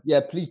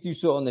it. Please do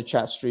so on the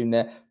chat stream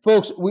there.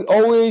 Folks, we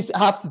always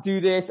have to do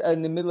this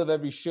in the middle of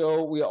every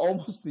show. We are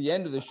almost to the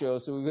end of the show,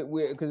 so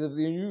we because of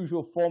the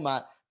unusual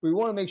format, we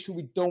want to make sure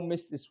we don't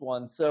miss this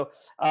one. So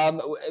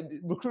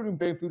Recruiting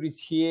Brainfood is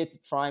here to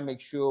try and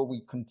make sure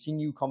we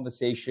continue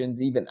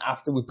conversations even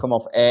after we come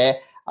off air.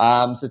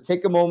 So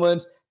take a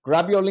moment,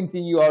 grab your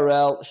LinkedIn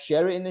URL,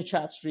 share it in the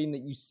chat stream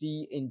that you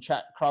see in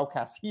chat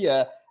Crowdcast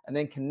here, and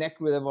then connect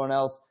with everyone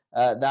else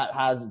that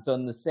has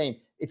done the same.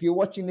 If you're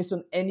watching this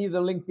on any of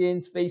the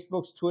LinkedIns,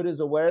 Facebooks, Twitters,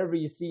 or wherever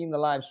you're seeing the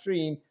live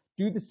stream,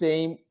 do the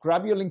same.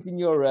 Grab your LinkedIn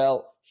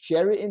URL,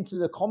 share it into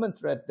the comment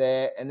thread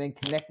there, and then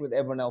connect with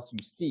everyone else you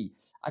see.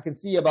 I can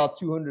see about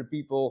 200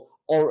 people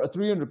or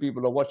 300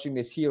 people are watching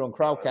this here on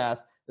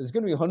Crowdcast. There's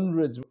going to be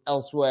hundreds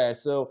elsewhere.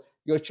 So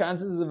your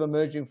chances of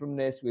emerging from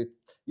this with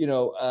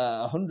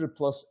 100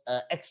 plus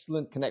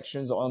excellent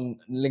connections on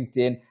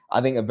LinkedIn,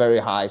 I think, are very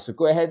high. So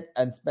go ahead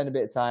and spend a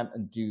bit of time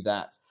and do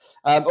that.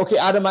 Okay,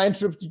 Adam, I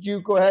interrupted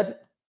you. Go ahead.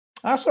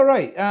 That's all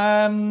right.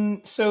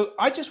 So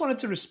I just wanted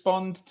to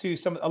respond to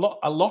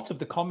a lot of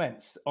the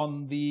comments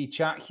on the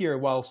chat here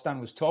while Stan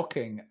was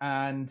talking,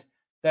 and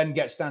then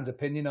get Stan's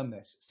opinion on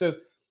this. So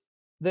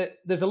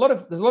there's a lot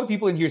of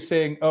people in here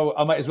saying, "Oh,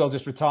 I might as well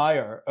just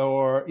retire,"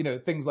 or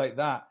things like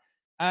that.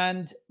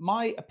 And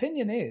my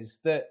opinion is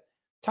that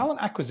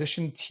talent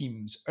acquisition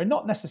teams are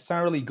not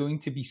necessarily going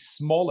to be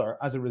smaller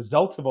as a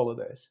result of all of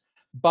this,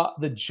 but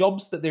the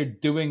jobs that they're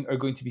doing are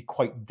going to be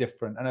quite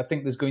different. And I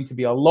think there's going to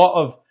be a lot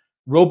of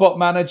robot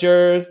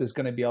managers. There's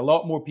going to be a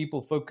lot more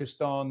people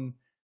focused on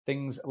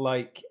things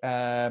like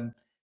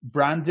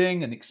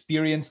branding and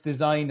experience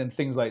design and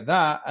things like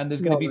that. And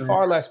there's going to be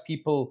far less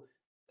people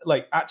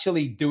like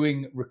actually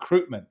doing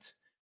recruitment.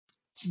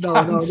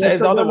 No,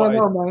 says otherwise.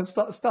 No, man.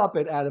 Stop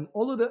it, Adam.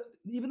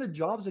 Even the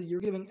jobs that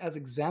you're giving as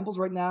examples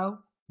right now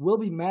will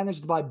be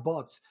managed by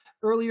bots.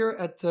 Earlier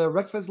at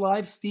Wreckfest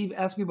Live, Steve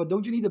asked me, but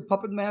don't you need a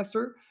puppet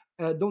master?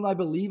 Don't I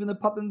believe in the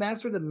puppet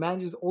master that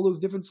manages all those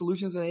different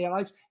solutions and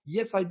AIs?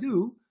 Yes, I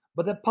do.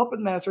 But that puppet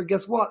master,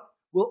 guess what?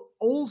 Will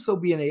also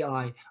be an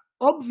AI.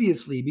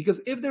 Obviously,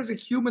 because if there's a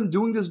human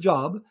doing this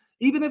job,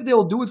 even if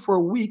they'll do it for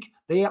a week,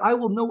 the AI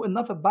will know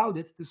enough about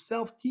it to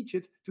self-teach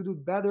it to do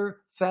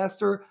better,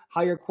 faster,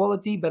 higher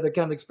quality, better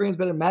kind of experience,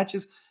 better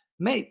matches.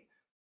 Mate,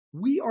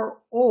 we are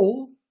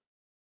all,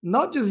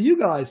 not just you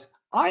guys,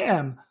 I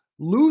am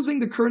losing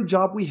the current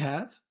job we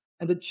have.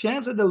 And the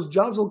chance that those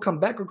jobs will come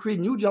back or create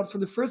new jobs for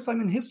the first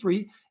time in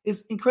history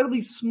is incredibly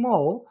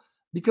small,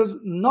 because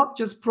not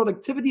just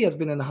productivity has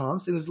been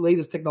enhanced in this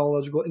latest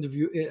technological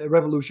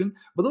revolution,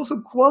 but also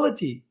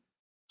quality.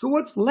 So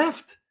what's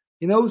left?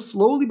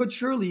 Slowly but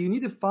surely, you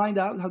need to find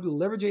out how to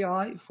leverage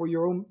AI for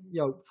your own,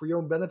 for your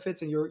own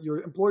benefits and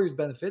your employer's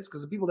benefits.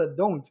 Because the people that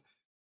don't,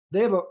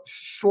 they have a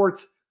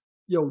short,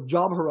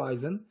 job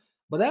horizon.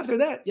 But after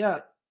that,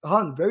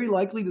 very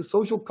likely the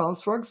social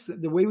constructs,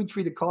 the way we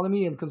treat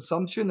economy and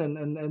consumption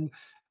and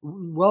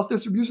wealth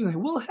distribution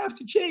will have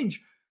to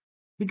change,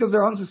 because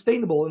they're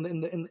unsustainable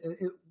in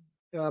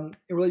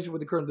relation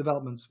with the current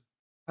developments.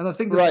 And I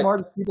think the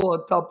smartest people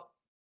at top,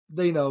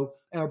 they know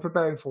and are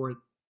preparing for it.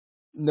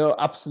 No,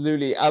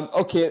 absolutely.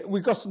 Okay,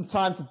 we've got some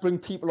time to bring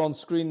people on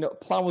screen. The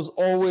plan was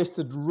always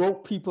to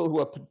rope people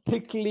who are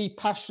particularly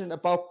passionate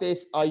about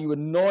this. Are you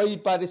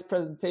annoyed by this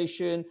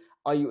presentation?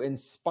 Are you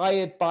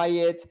inspired by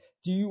it?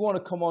 Do you want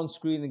to come on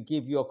screen and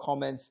give your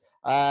comments?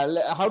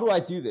 How do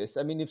I do this?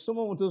 I mean, if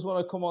someone does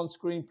want to come on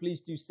screen,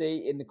 please do say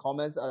in the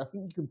comments. I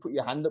think you can put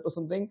your hand up or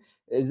something.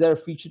 Is there a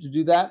feature to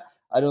do that?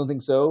 I don't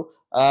think so.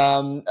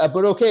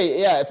 But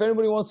okay, if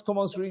anybody wants to come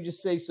on screen,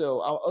 just say so.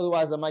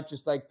 Otherwise, I might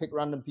just pick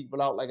random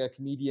people out like a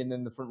comedian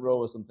in the front row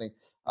or something.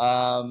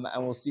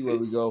 And we'll see where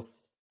we go.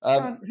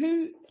 Stan,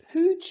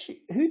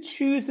 who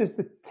chooses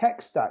the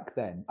tech stack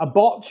then? A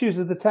bot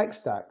chooses the tech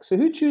stack. So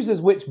who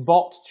chooses which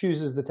bot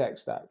chooses the tech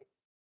stack?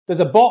 does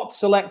a bot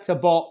select a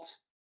bot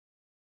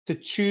to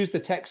choose the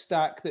tech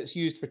stack that's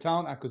used for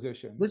talent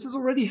acquisition? This is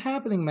already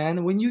happening,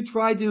 man. When you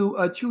try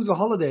to choose a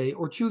holiday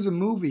or choose a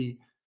movie,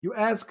 you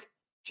ask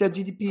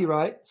ChatGPT,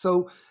 right?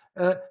 So,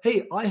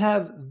 hey, I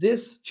have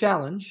this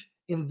challenge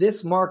in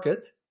this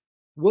market.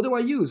 What do I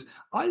use?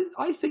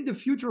 I think the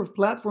future of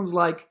platforms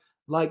like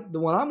the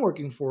one I'm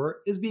working for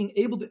is being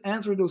able to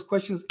answer those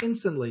questions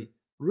instantly.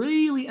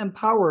 Really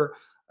empower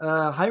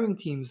hiring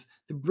teams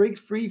to break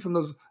free from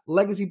those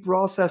legacy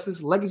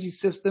processes, legacy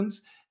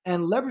systems,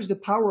 and leverage the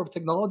power of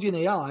technology and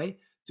AI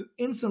to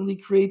instantly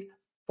create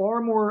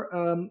far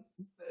more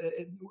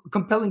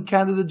compelling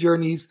candidate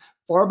journeys,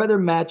 far better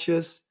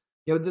matches.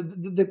 You know,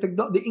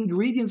 the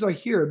ingredients are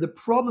here. The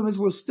problem is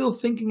we're still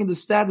thinking in the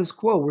status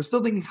quo. We're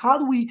still thinking, how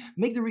do we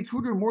make the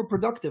recruiter more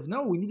productive?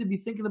 No, we need to be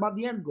thinking about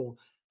the end goal.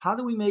 How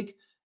do we make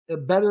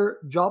better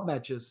job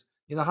matches?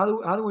 You know,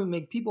 how do we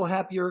make people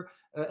happier,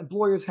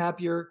 employers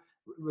happier,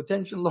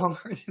 retention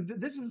longer?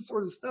 This is the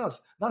sort of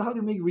stuff. Not how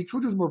to make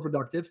recruiters more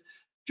productive.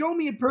 Show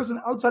me a person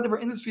outside of our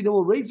industry that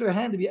will raise their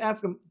hand if you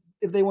ask them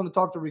if they want to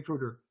talk to a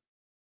recruiter.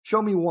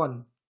 Show me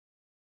one.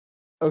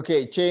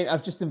 Okay, Jane,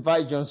 I've just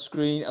invited you on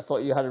screen. I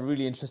thought you had a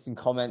really interesting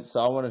comment, so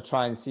I want to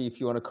try and see if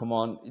you want to come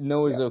on.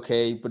 No is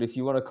okay, but if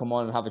you want to come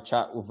on and have a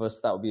chat with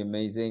us, that would be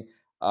amazing.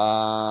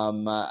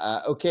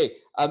 Okay,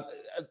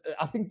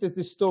 I think the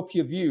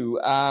dystopia view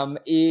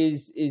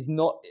is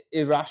not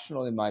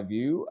irrational in my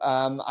view.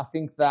 I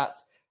think that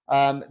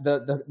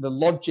the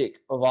logic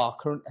of our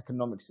current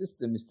economic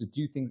system is to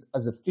do things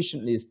as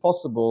efficiently as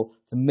possible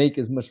to make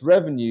as much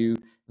revenue.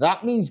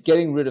 That means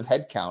getting rid of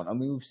headcount. I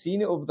mean, we've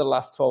seen it over the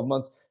last 12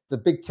 months. The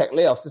big tech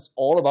layoffs, it's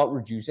all about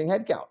reducing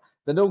headcount.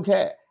 They don't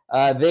care.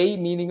 They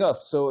meaning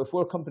us. So if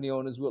we're company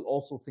owners, we'll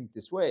also think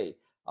this way.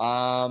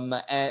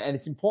 And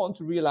it's important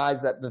to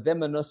realize that the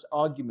them and us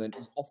argument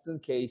is often a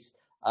case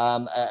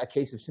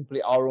of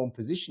simply our own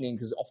positioning,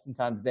 because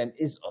oftentimes them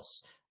is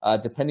us,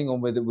 depending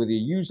on whether we're the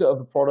user of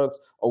the product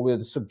or whether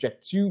the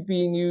subject to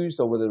being used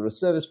or whether we're a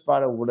service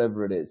provider or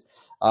whatever it is.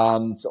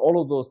 So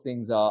all of those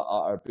things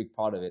are a big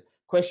part of it.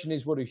 Question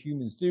is, what do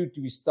humans do?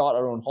 Do we start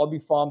our own hobby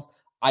farms?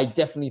 I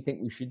definitely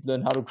think we should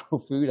learn how to grow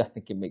food. I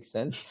think it makes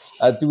sense.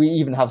 Do we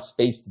even have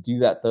space to do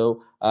that,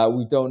 though?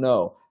 We don't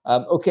know.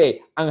 Okay,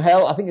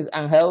 Angel, I think it's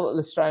Angel.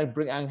 Let's try and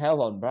bring Angel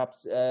on.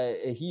 Perhaps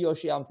he or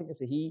she, I think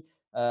it's a he,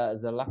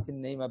 as a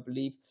Latin name, I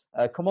believe.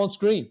 Come on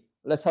screen.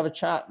 Let's have a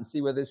chat and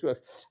see whether this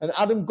works. And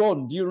Adam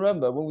Gordon, do you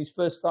remember when we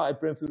first started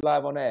Brainfood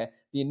Live on air,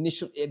 the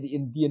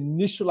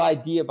initial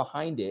idea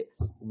behind it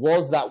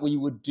was that we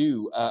would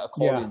do a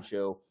call-in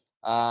show.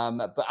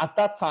 But at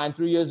that time,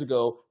 3 years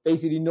ago,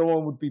 basically no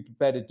one would be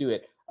prepared to do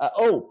it.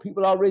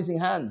 People are raising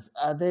hands.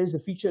 There's a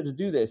feature to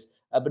do this.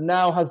 But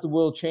now, has the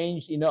world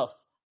changed enough?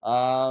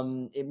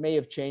 It may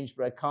have changed,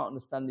 but I can't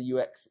understand the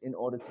UX in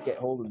order to get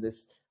hold of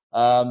this.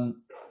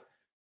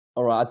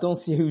 All right, I don't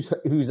see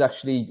who's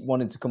actually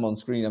wanted to come on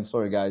screen. I'm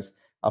sorry, guys.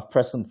 I've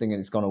pressed something and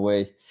it's gone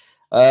away.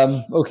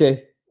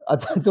 Okay, I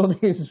don't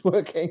think this is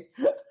working.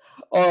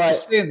 All right.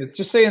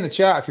 Just say in the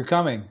chat if you're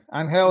coming.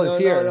 Angel is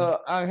here. No,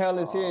 Angel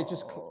is here.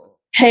 Just.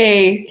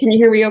 Hey, can you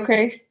hear me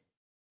okay?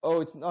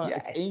 Oh, it's not.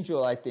 Yes. It's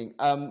Angel, I think.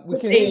 We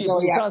it's can Angel, hear you.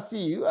 We yeah. can't see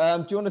you.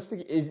 Do you want to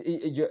stick? Is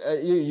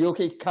you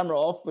okay? Camera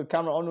off, but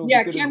camera on.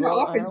 Yeah, camera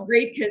off is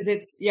great because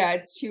it's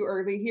too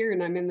early here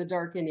and I'm in the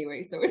dark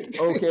anyway, so it's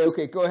great.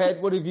 Okay. Go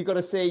ahead. What have you got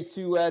to say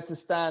to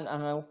Stan,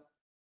 Angel?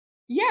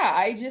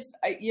 Yeah,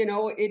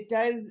 it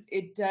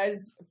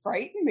does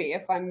frighten me,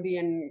 if I'm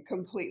being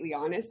completely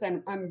honest.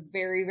 I'm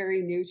very,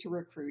 very new to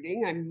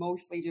recruiting. I'm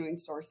mostly doing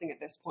sourcing at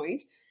this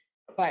point.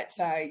 But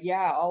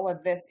all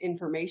of this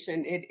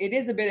information, it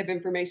is a bit of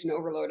information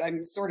overload.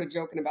 I'm sort of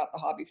joking about the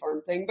hobby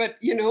farm thing, but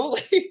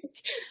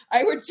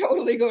I would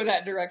totally go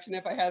that direction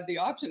if I had the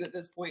option at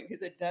this point,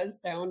 because it does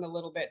sound a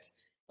little bit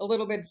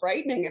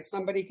frightening if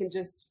somebody can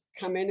just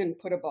come in and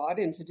put a bot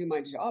in to do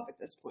my job at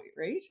this point,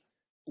 right?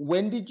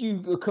 When did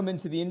you come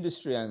into the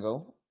industry,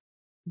 Angel?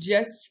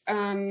 Just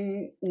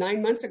 9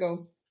 months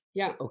ago.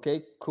 Yeah.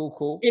 Okay,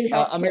 cool. In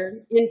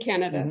healthcare in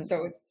Canada,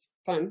 so it's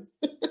fun.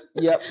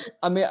 Yeah,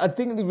 I mean, I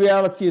think the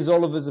reality is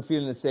all of us are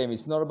feeling the same.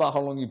 It's not about how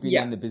long you've been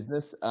in the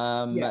business.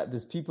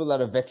 There's people that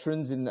are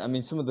veterans,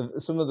 some of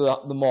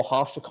the more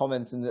harsher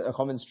comments in the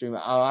comment stream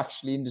are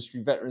actually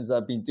industry veterans that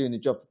have been doing the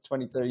job for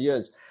 20, 30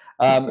 years.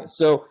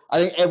 So I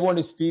think everyone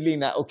is feeling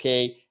that,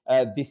 okay,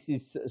 this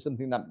is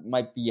something that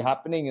might be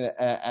happening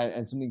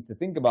and something to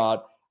think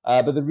about.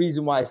 But the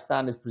reason why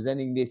Stan is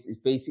presenting this is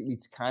basically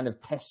to kind of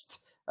test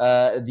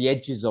the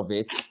edges of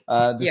it.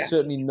 There's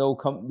certainly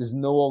there's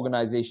no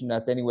organization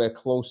that's anywhere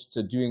close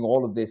to doing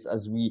all of this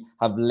as we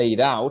have laid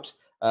out.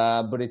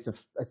 But it's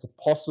a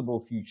possible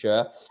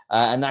future,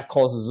 and that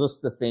causes us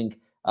to think,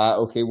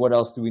 okay, what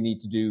else do we need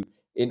to do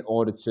in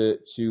order to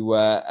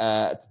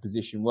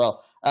position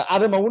well?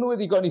 Adam, I wonder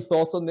whether you got any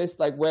thoughts on this.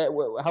 Like,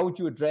 how would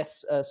you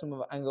address some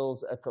of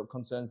Angel's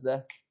concerns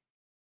there?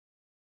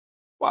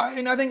 Well, I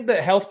mean, I think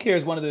that healthcare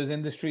is one of those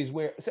industries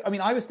where,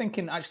 I was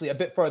thinking actually a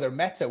bit further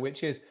meta,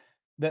 which is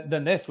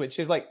than this, which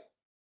is like,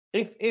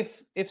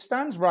 if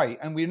Stan's right,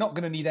 and we're not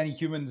going to need any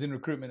humans in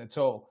recruitment at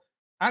all,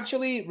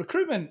 actually,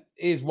 recruitment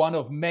is one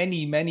of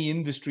many, many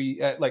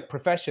industry like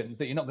professions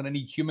that you're not going to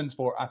need humans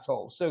for at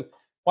all. So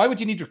why would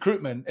you need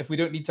recruitment if we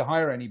don't need to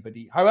hire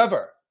anybody?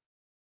 However,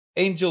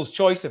 Angel's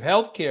choice of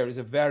healthcare is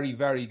a very,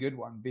 very good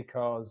one,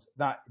 because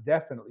that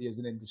definitely is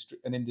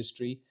an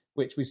industry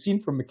which we've seen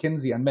from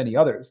McKinsey and many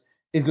others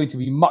is going to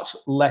be much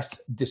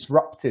less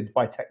disrupted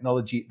by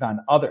technology than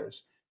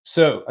others.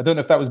 So I don't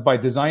know if that was by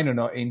design or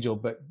not, Angel,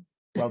 but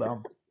well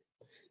done.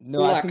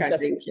 No, I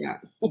think yeah.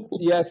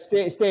 Yeah,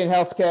 stay in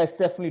healthcare is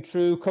definitely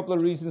true. A couple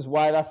of reasons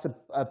why that's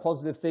a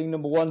positive thing.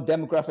 Number one,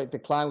 demographic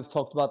decline. We've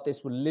talked about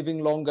this. We're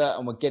living longer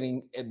and we're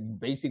getting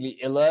basically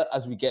iller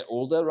as we get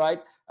older, right?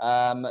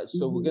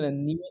 So we're going to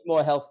need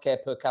more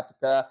healthcare per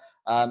capita.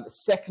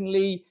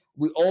 Secondly,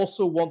 we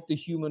also want the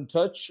human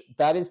touch.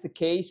 That is the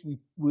case.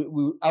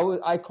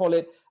 I call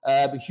it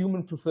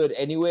human preferred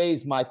anyway,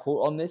 is my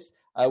quote on this.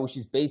 Which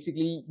is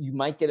basically you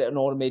might get an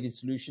automated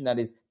solution that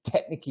is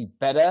technically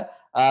better,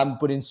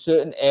 but in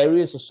certain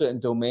areas or certain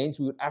domains,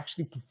 we would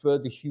actually prefer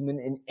the human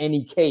in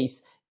any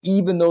case,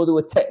 even though they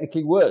were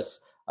technically worse,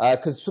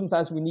 because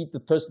sometimes we need the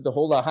person to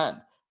hold our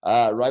hand,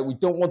 right? We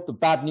don't want the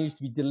bad news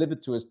to be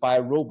delivered to us by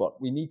a robot.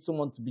 We need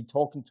someone to be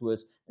talking to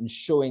us and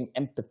showing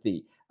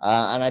empathy.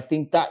 And I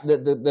think that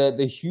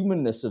the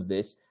humanness of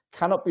this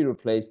cannot be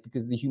replaced,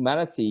 because the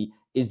humanity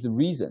is the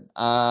reason.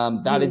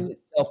 That is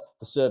itself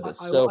the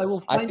service. I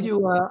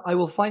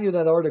will find you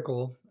that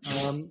article.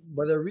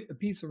 But a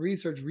piece of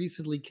research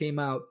recently came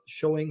out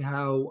showing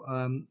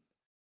how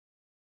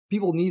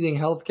people needing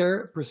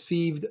healthcare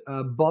perceived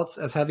bots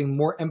as having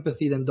more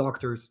empathy than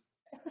doctors.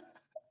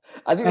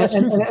 I think that's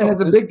true. And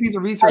it's a big piece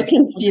of research. I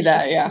can see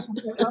that, yeah.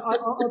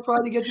 I'll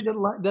try to get you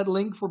that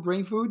link for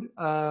Brainfood.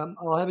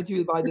 I'll have it to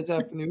you by this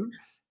afternoon.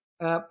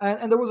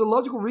 And there was a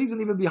logical reason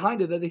even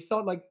behind it, that they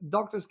thought like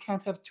doctors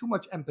can't have too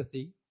much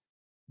empathy,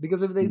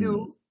 because if they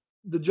do,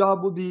 the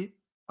job would be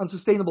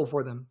unsustainable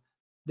for them.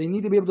 They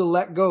need to be able to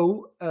let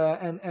go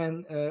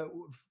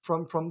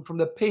from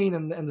the pain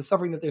and the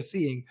suffering that they're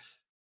seeing.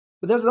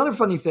 But there's another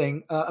funny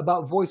thing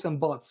about voice and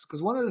bots,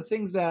 because one of the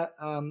things that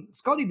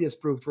Scotty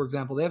disproved, for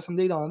example, they have some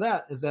data on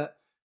that, is that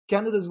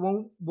candidates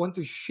won't want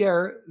to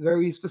share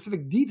very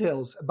specific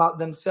details about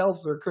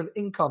themselves, their current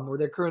income, or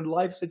their current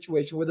life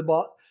situation with a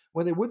bot,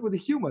 when they would with a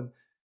human.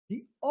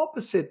 The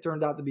opposite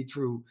turned out to be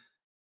true.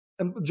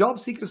 And job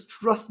seekers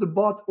trust the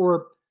bot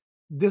or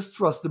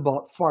distrust the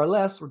bot far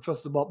less, or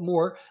trust the bot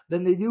more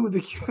than they do the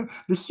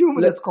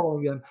human that's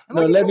calling them.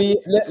 No, let me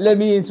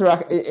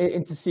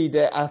intercede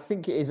there. I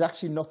think it is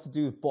actually not to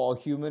do with bot or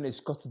human.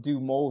 It's got to do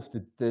more with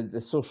the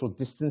social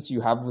distance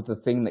you have with the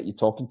thing that you're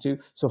talking to.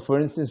 So, for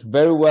instance,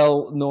 very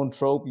well known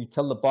trope: you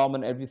tell the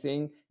barman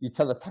everything, you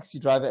tell the taxi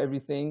driver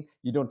everything,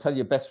 you don't tell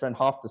your best friend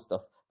half the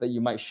stuff that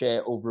you might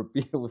share over a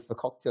beer with the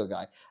cocktail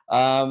guy.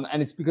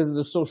 And it's because of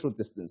the social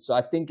distance. So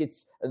I think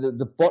it's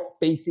the bot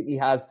basically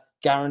has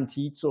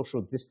guaranteed social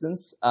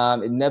distance.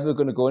 It's never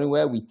going to go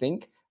anywhere, we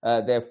think.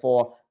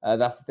 Therefore,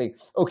 that's the thing.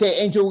 Okay,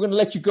 Angel, we're going to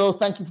let you go.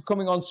 Thank you for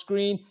coming on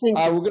screen. We're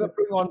going to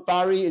bring on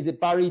Barry. Is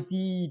it Barry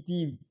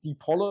Di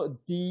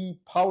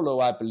Paolo,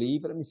 I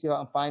believe. Let me see if I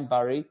can find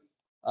Barry.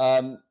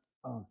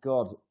 Oh,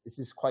 God, this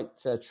is quite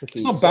tricky.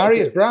 It's not Barry,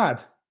 it's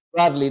Brad.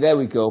 Bradley, there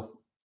we go.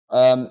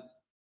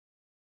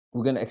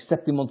 We're going to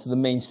accept him onto the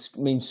main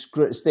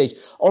stage.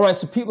 All right,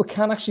 so people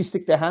can actually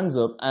stick their hands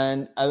up,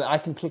 and I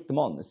can click them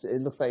on.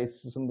 It looks like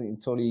it's something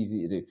totally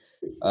easy to do.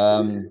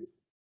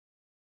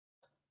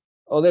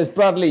 There's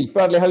Bradley.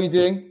 Bradley, how are you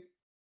doing?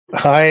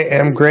 I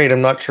am great. I'm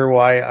not sure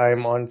why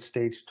I'm on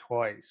stage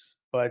twice,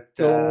 but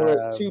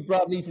two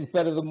Bradleys is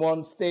better than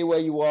one. Stay where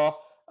you are.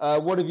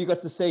 What have you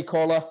got to say,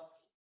 caller?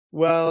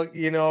 Well,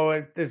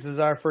 this is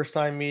our first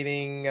time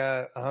meeting,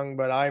 Hung,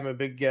 but I'm a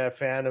big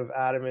fan of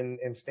Adam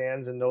and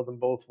Stans and know them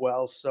both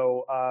well.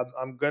 So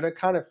I'm going to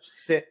kind of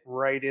sit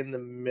right in the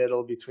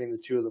middle between the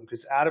two of them,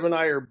 because Adam and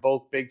I are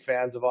both big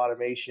fans of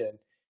automation,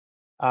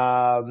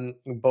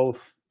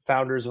 both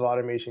founders of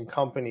automation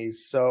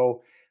companies.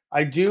 So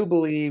I do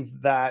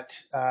believe that,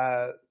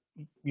 I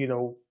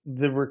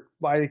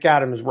think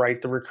Adam is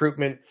right. The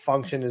recruitment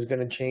function is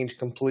going to change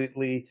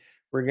completely.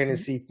 We're going to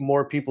see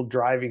more people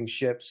driving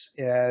ships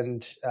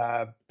and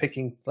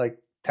picking like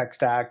tech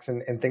stacks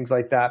and things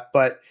like that.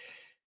 But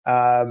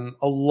a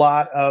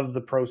lot of the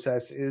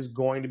process is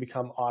going to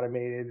become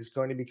automated. It's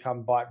going to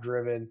become bot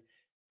driven.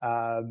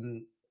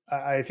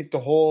 I think the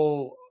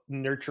whole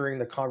nurturing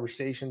the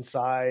conversation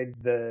side,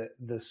 the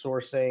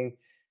sourcing,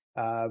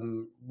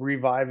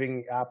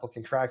 reviving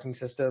applicant tracking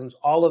systems,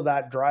 all of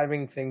that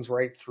driving things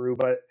right through.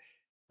 But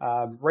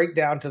right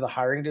down to the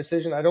hiring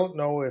decision. I don't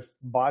know if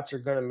bots are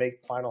going to make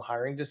final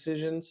hiring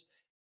decisions.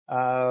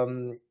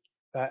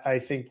 I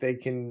think they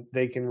can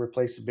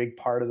replace a big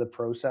part of the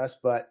process,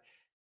 but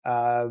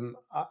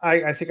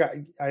I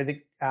think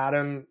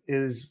Adam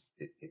is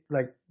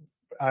like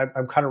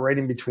I'm kind of right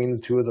in between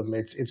the two of them.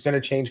 It's going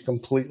to change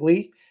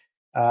completely.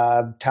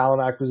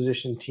 Talent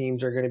acquisition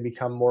teams are going to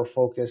become more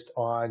focused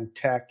on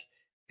tech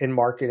and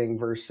marketing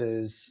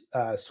versus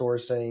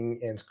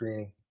sourcing and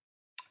screening.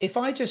 If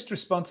I just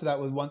respond to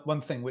that with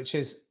one thing, which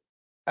is,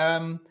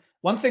 I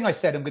one thing I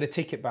said, I'm going to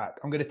take it back.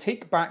 I'm going to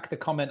take back the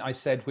comment I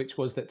said, which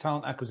was that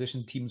talent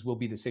acquisition teams will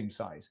be the same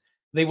size.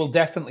 They will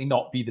definitely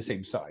not be the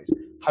same size.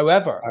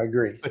 However, I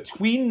agree.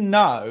 Between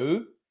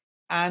now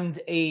and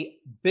a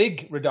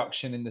big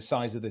reduction in the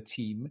size of the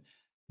team,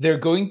 they're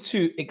going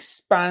to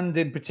expand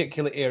in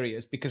particular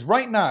areas, because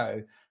right now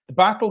the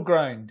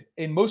battleground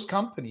in most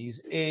companies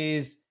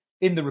is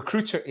in the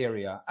recruiter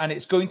area, and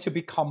it's going to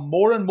become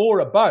more and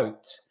more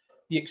about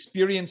the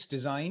experience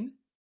design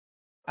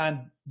and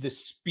the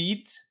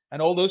speed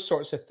and all those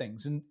sorts of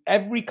things. And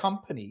every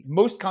company,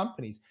 most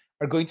companies,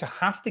 are going to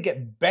have to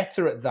get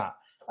better at that,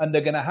 and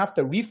they're going to have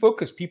to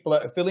refocus people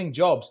out of filling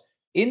jobs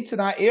into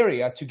that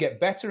area to get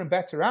better and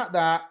better at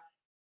that,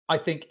 I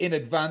think, in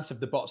advance of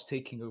the bots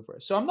taking over.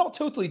 So I'm not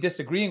totally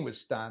disagreeing with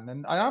Stan,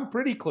 and I am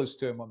pretty close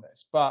to him on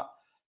this, but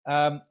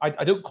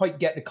I don't quite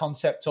get the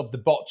concept of the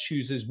bot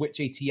chooses which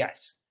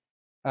ATS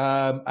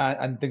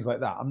and things like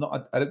that.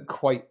 I don't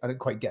quite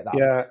get that.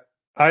 Yeah,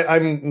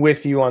 I'm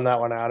with you on that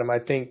one, Adam. I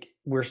think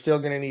we're still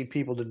going to need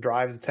people to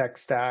drive the tech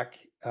stack,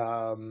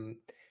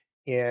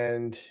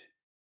 and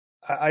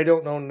I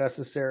don't know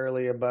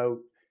necessarily about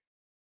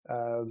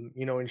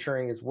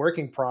ensuring it's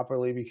working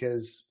properly,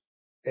 because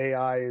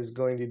AI is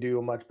going to do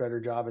a much better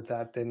job at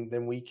that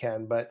than we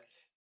can. But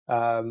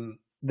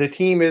the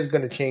team is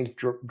going to change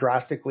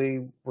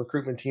drastically.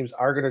 Recruitment teams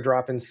are going to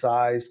drop in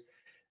size.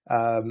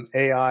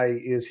 AI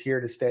is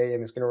here to stay,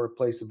 and it's going to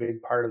replace a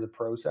big part of the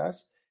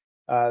process.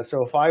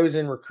 So if I was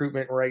in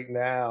recruitment right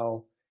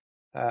now,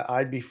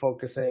 I'd be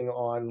focusing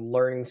on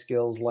learning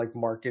skills like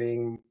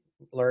marketing,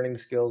 learning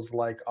skills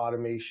like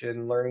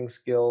automation, learning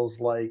skills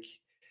like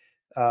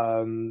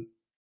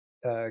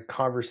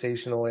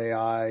conversational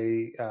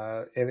AI,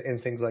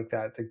 and things like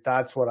that.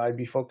 That's what I'd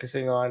be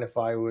focusing on if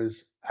I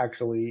was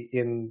actually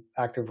in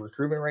active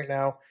recruitment right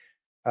now,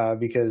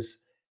 because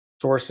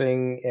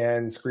sourcing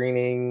and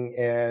screening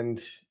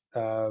and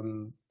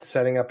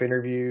setting up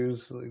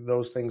interviews,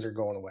 those things are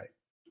going away.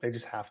 They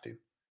just have to.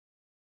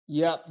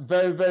 Yeah,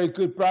 very, very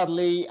good,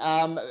 Bradley.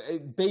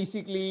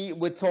 Basically,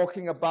 we're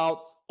talking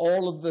about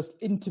all of the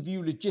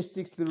interview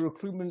logistics, the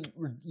recruitment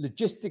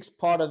logistics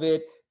part of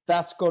it.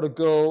 That's got to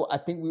go. I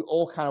think we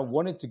all kind of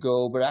want it to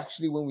go, but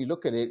actually when we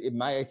look at it, it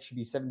might actually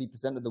be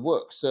 70% of the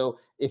work. So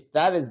if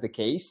that is the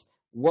case,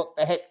 what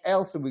the heck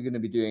else are we going to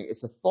be doing?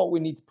 It's a thought we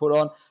need to put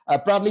on.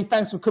 Bradley,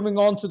 thanks for coming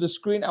on to the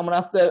screen. I'm going to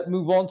have to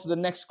move on to the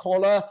next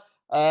caller.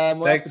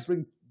 We'll have to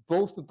bring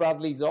both the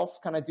Bradleys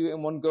off. Can I do it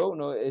in one go?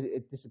 No,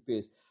 it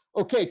disappears.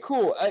 Okay,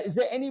 cool. Is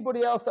there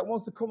anybody else that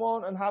wants to come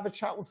on and have a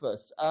chat with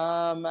us?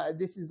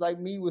 This is like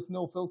me with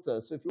no filter.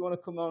 So if you want to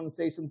come on and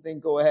say something,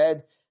 go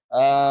ahead.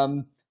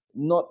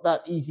 Not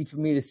that easy for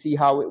me to see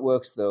how it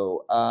works,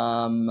 though,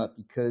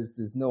 because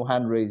there's no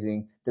hand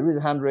raising. There is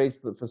a hand raise,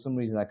 but for some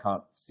reason I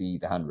can't see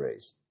the hand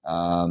raise.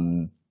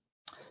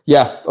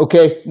 Yeah,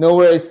 okay, no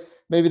worries.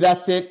 Maybe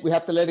that's it. We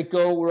have to let it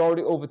go. We're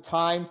already over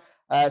time.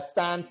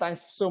 Stan,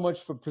 thanks so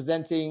much for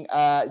presenting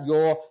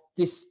your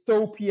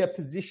dystopia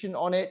position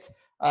on it.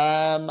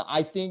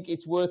 I think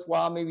it's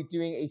worthwhile maybe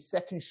doing a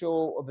second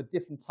show of a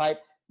different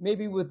type,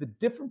 maybe with a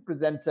different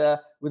presenter,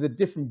 with a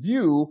different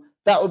view.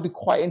 That would be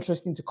quite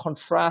interesting to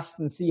contrast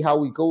and see how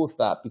we go with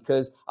that,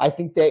 because I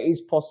think it is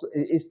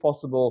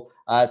possible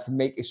to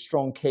make a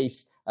strong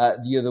case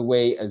the other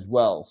way as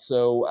well.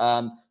 So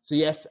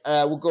yes,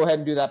 we'll go ahead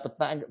and do that. But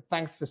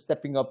thanks for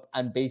stepping up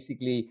and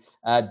basically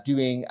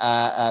playing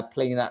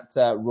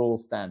that role,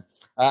 Stan.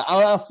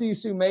 I'll see you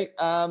soon, mate.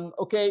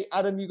 Okay,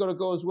 Adam, you got to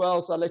go as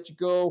well, so I'll let you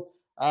go.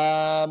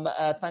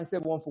 Thanks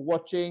everyone for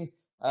watching.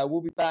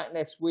 We'll be back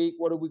next week.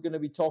 What are we going to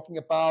be talking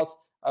about?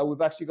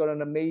 We've actually got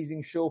an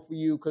amazing show for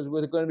you, because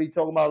we're going to be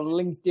talking about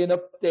LinkedIn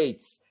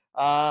updates.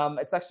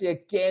 It's actually,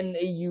 again,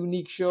 a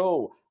unique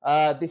show.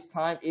 This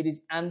time it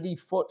is Andy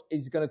Foote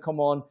is going to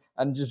come on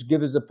and just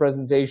give us a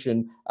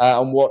presentation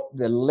on what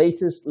the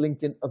latest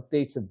LinkedIn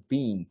updates have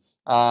been.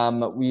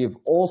 We have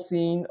all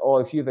seen, or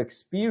if you've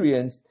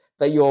experienced,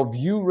 that your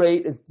view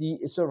rate is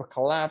sort of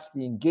collapsed.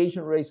 The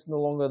engagement rate is no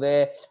longer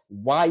there.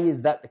 Why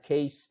is that the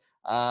case?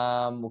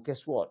 Well,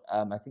 guess what?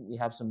 I think we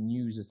have some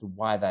news as to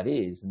why that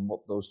is and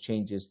what those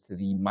changes to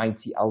the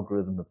mighty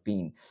algorithm have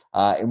been.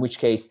 In which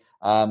case,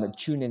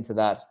 tune into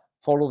that,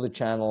 follow the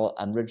channel,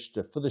 and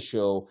register for the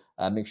show.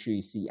 Make sure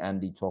you see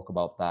Andy talk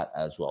about that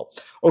as well.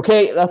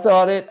 Okay, that's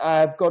about it.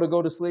 I've got to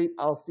go to sleep.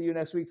 I'll see you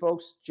next week,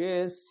 folks.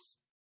 Cheers.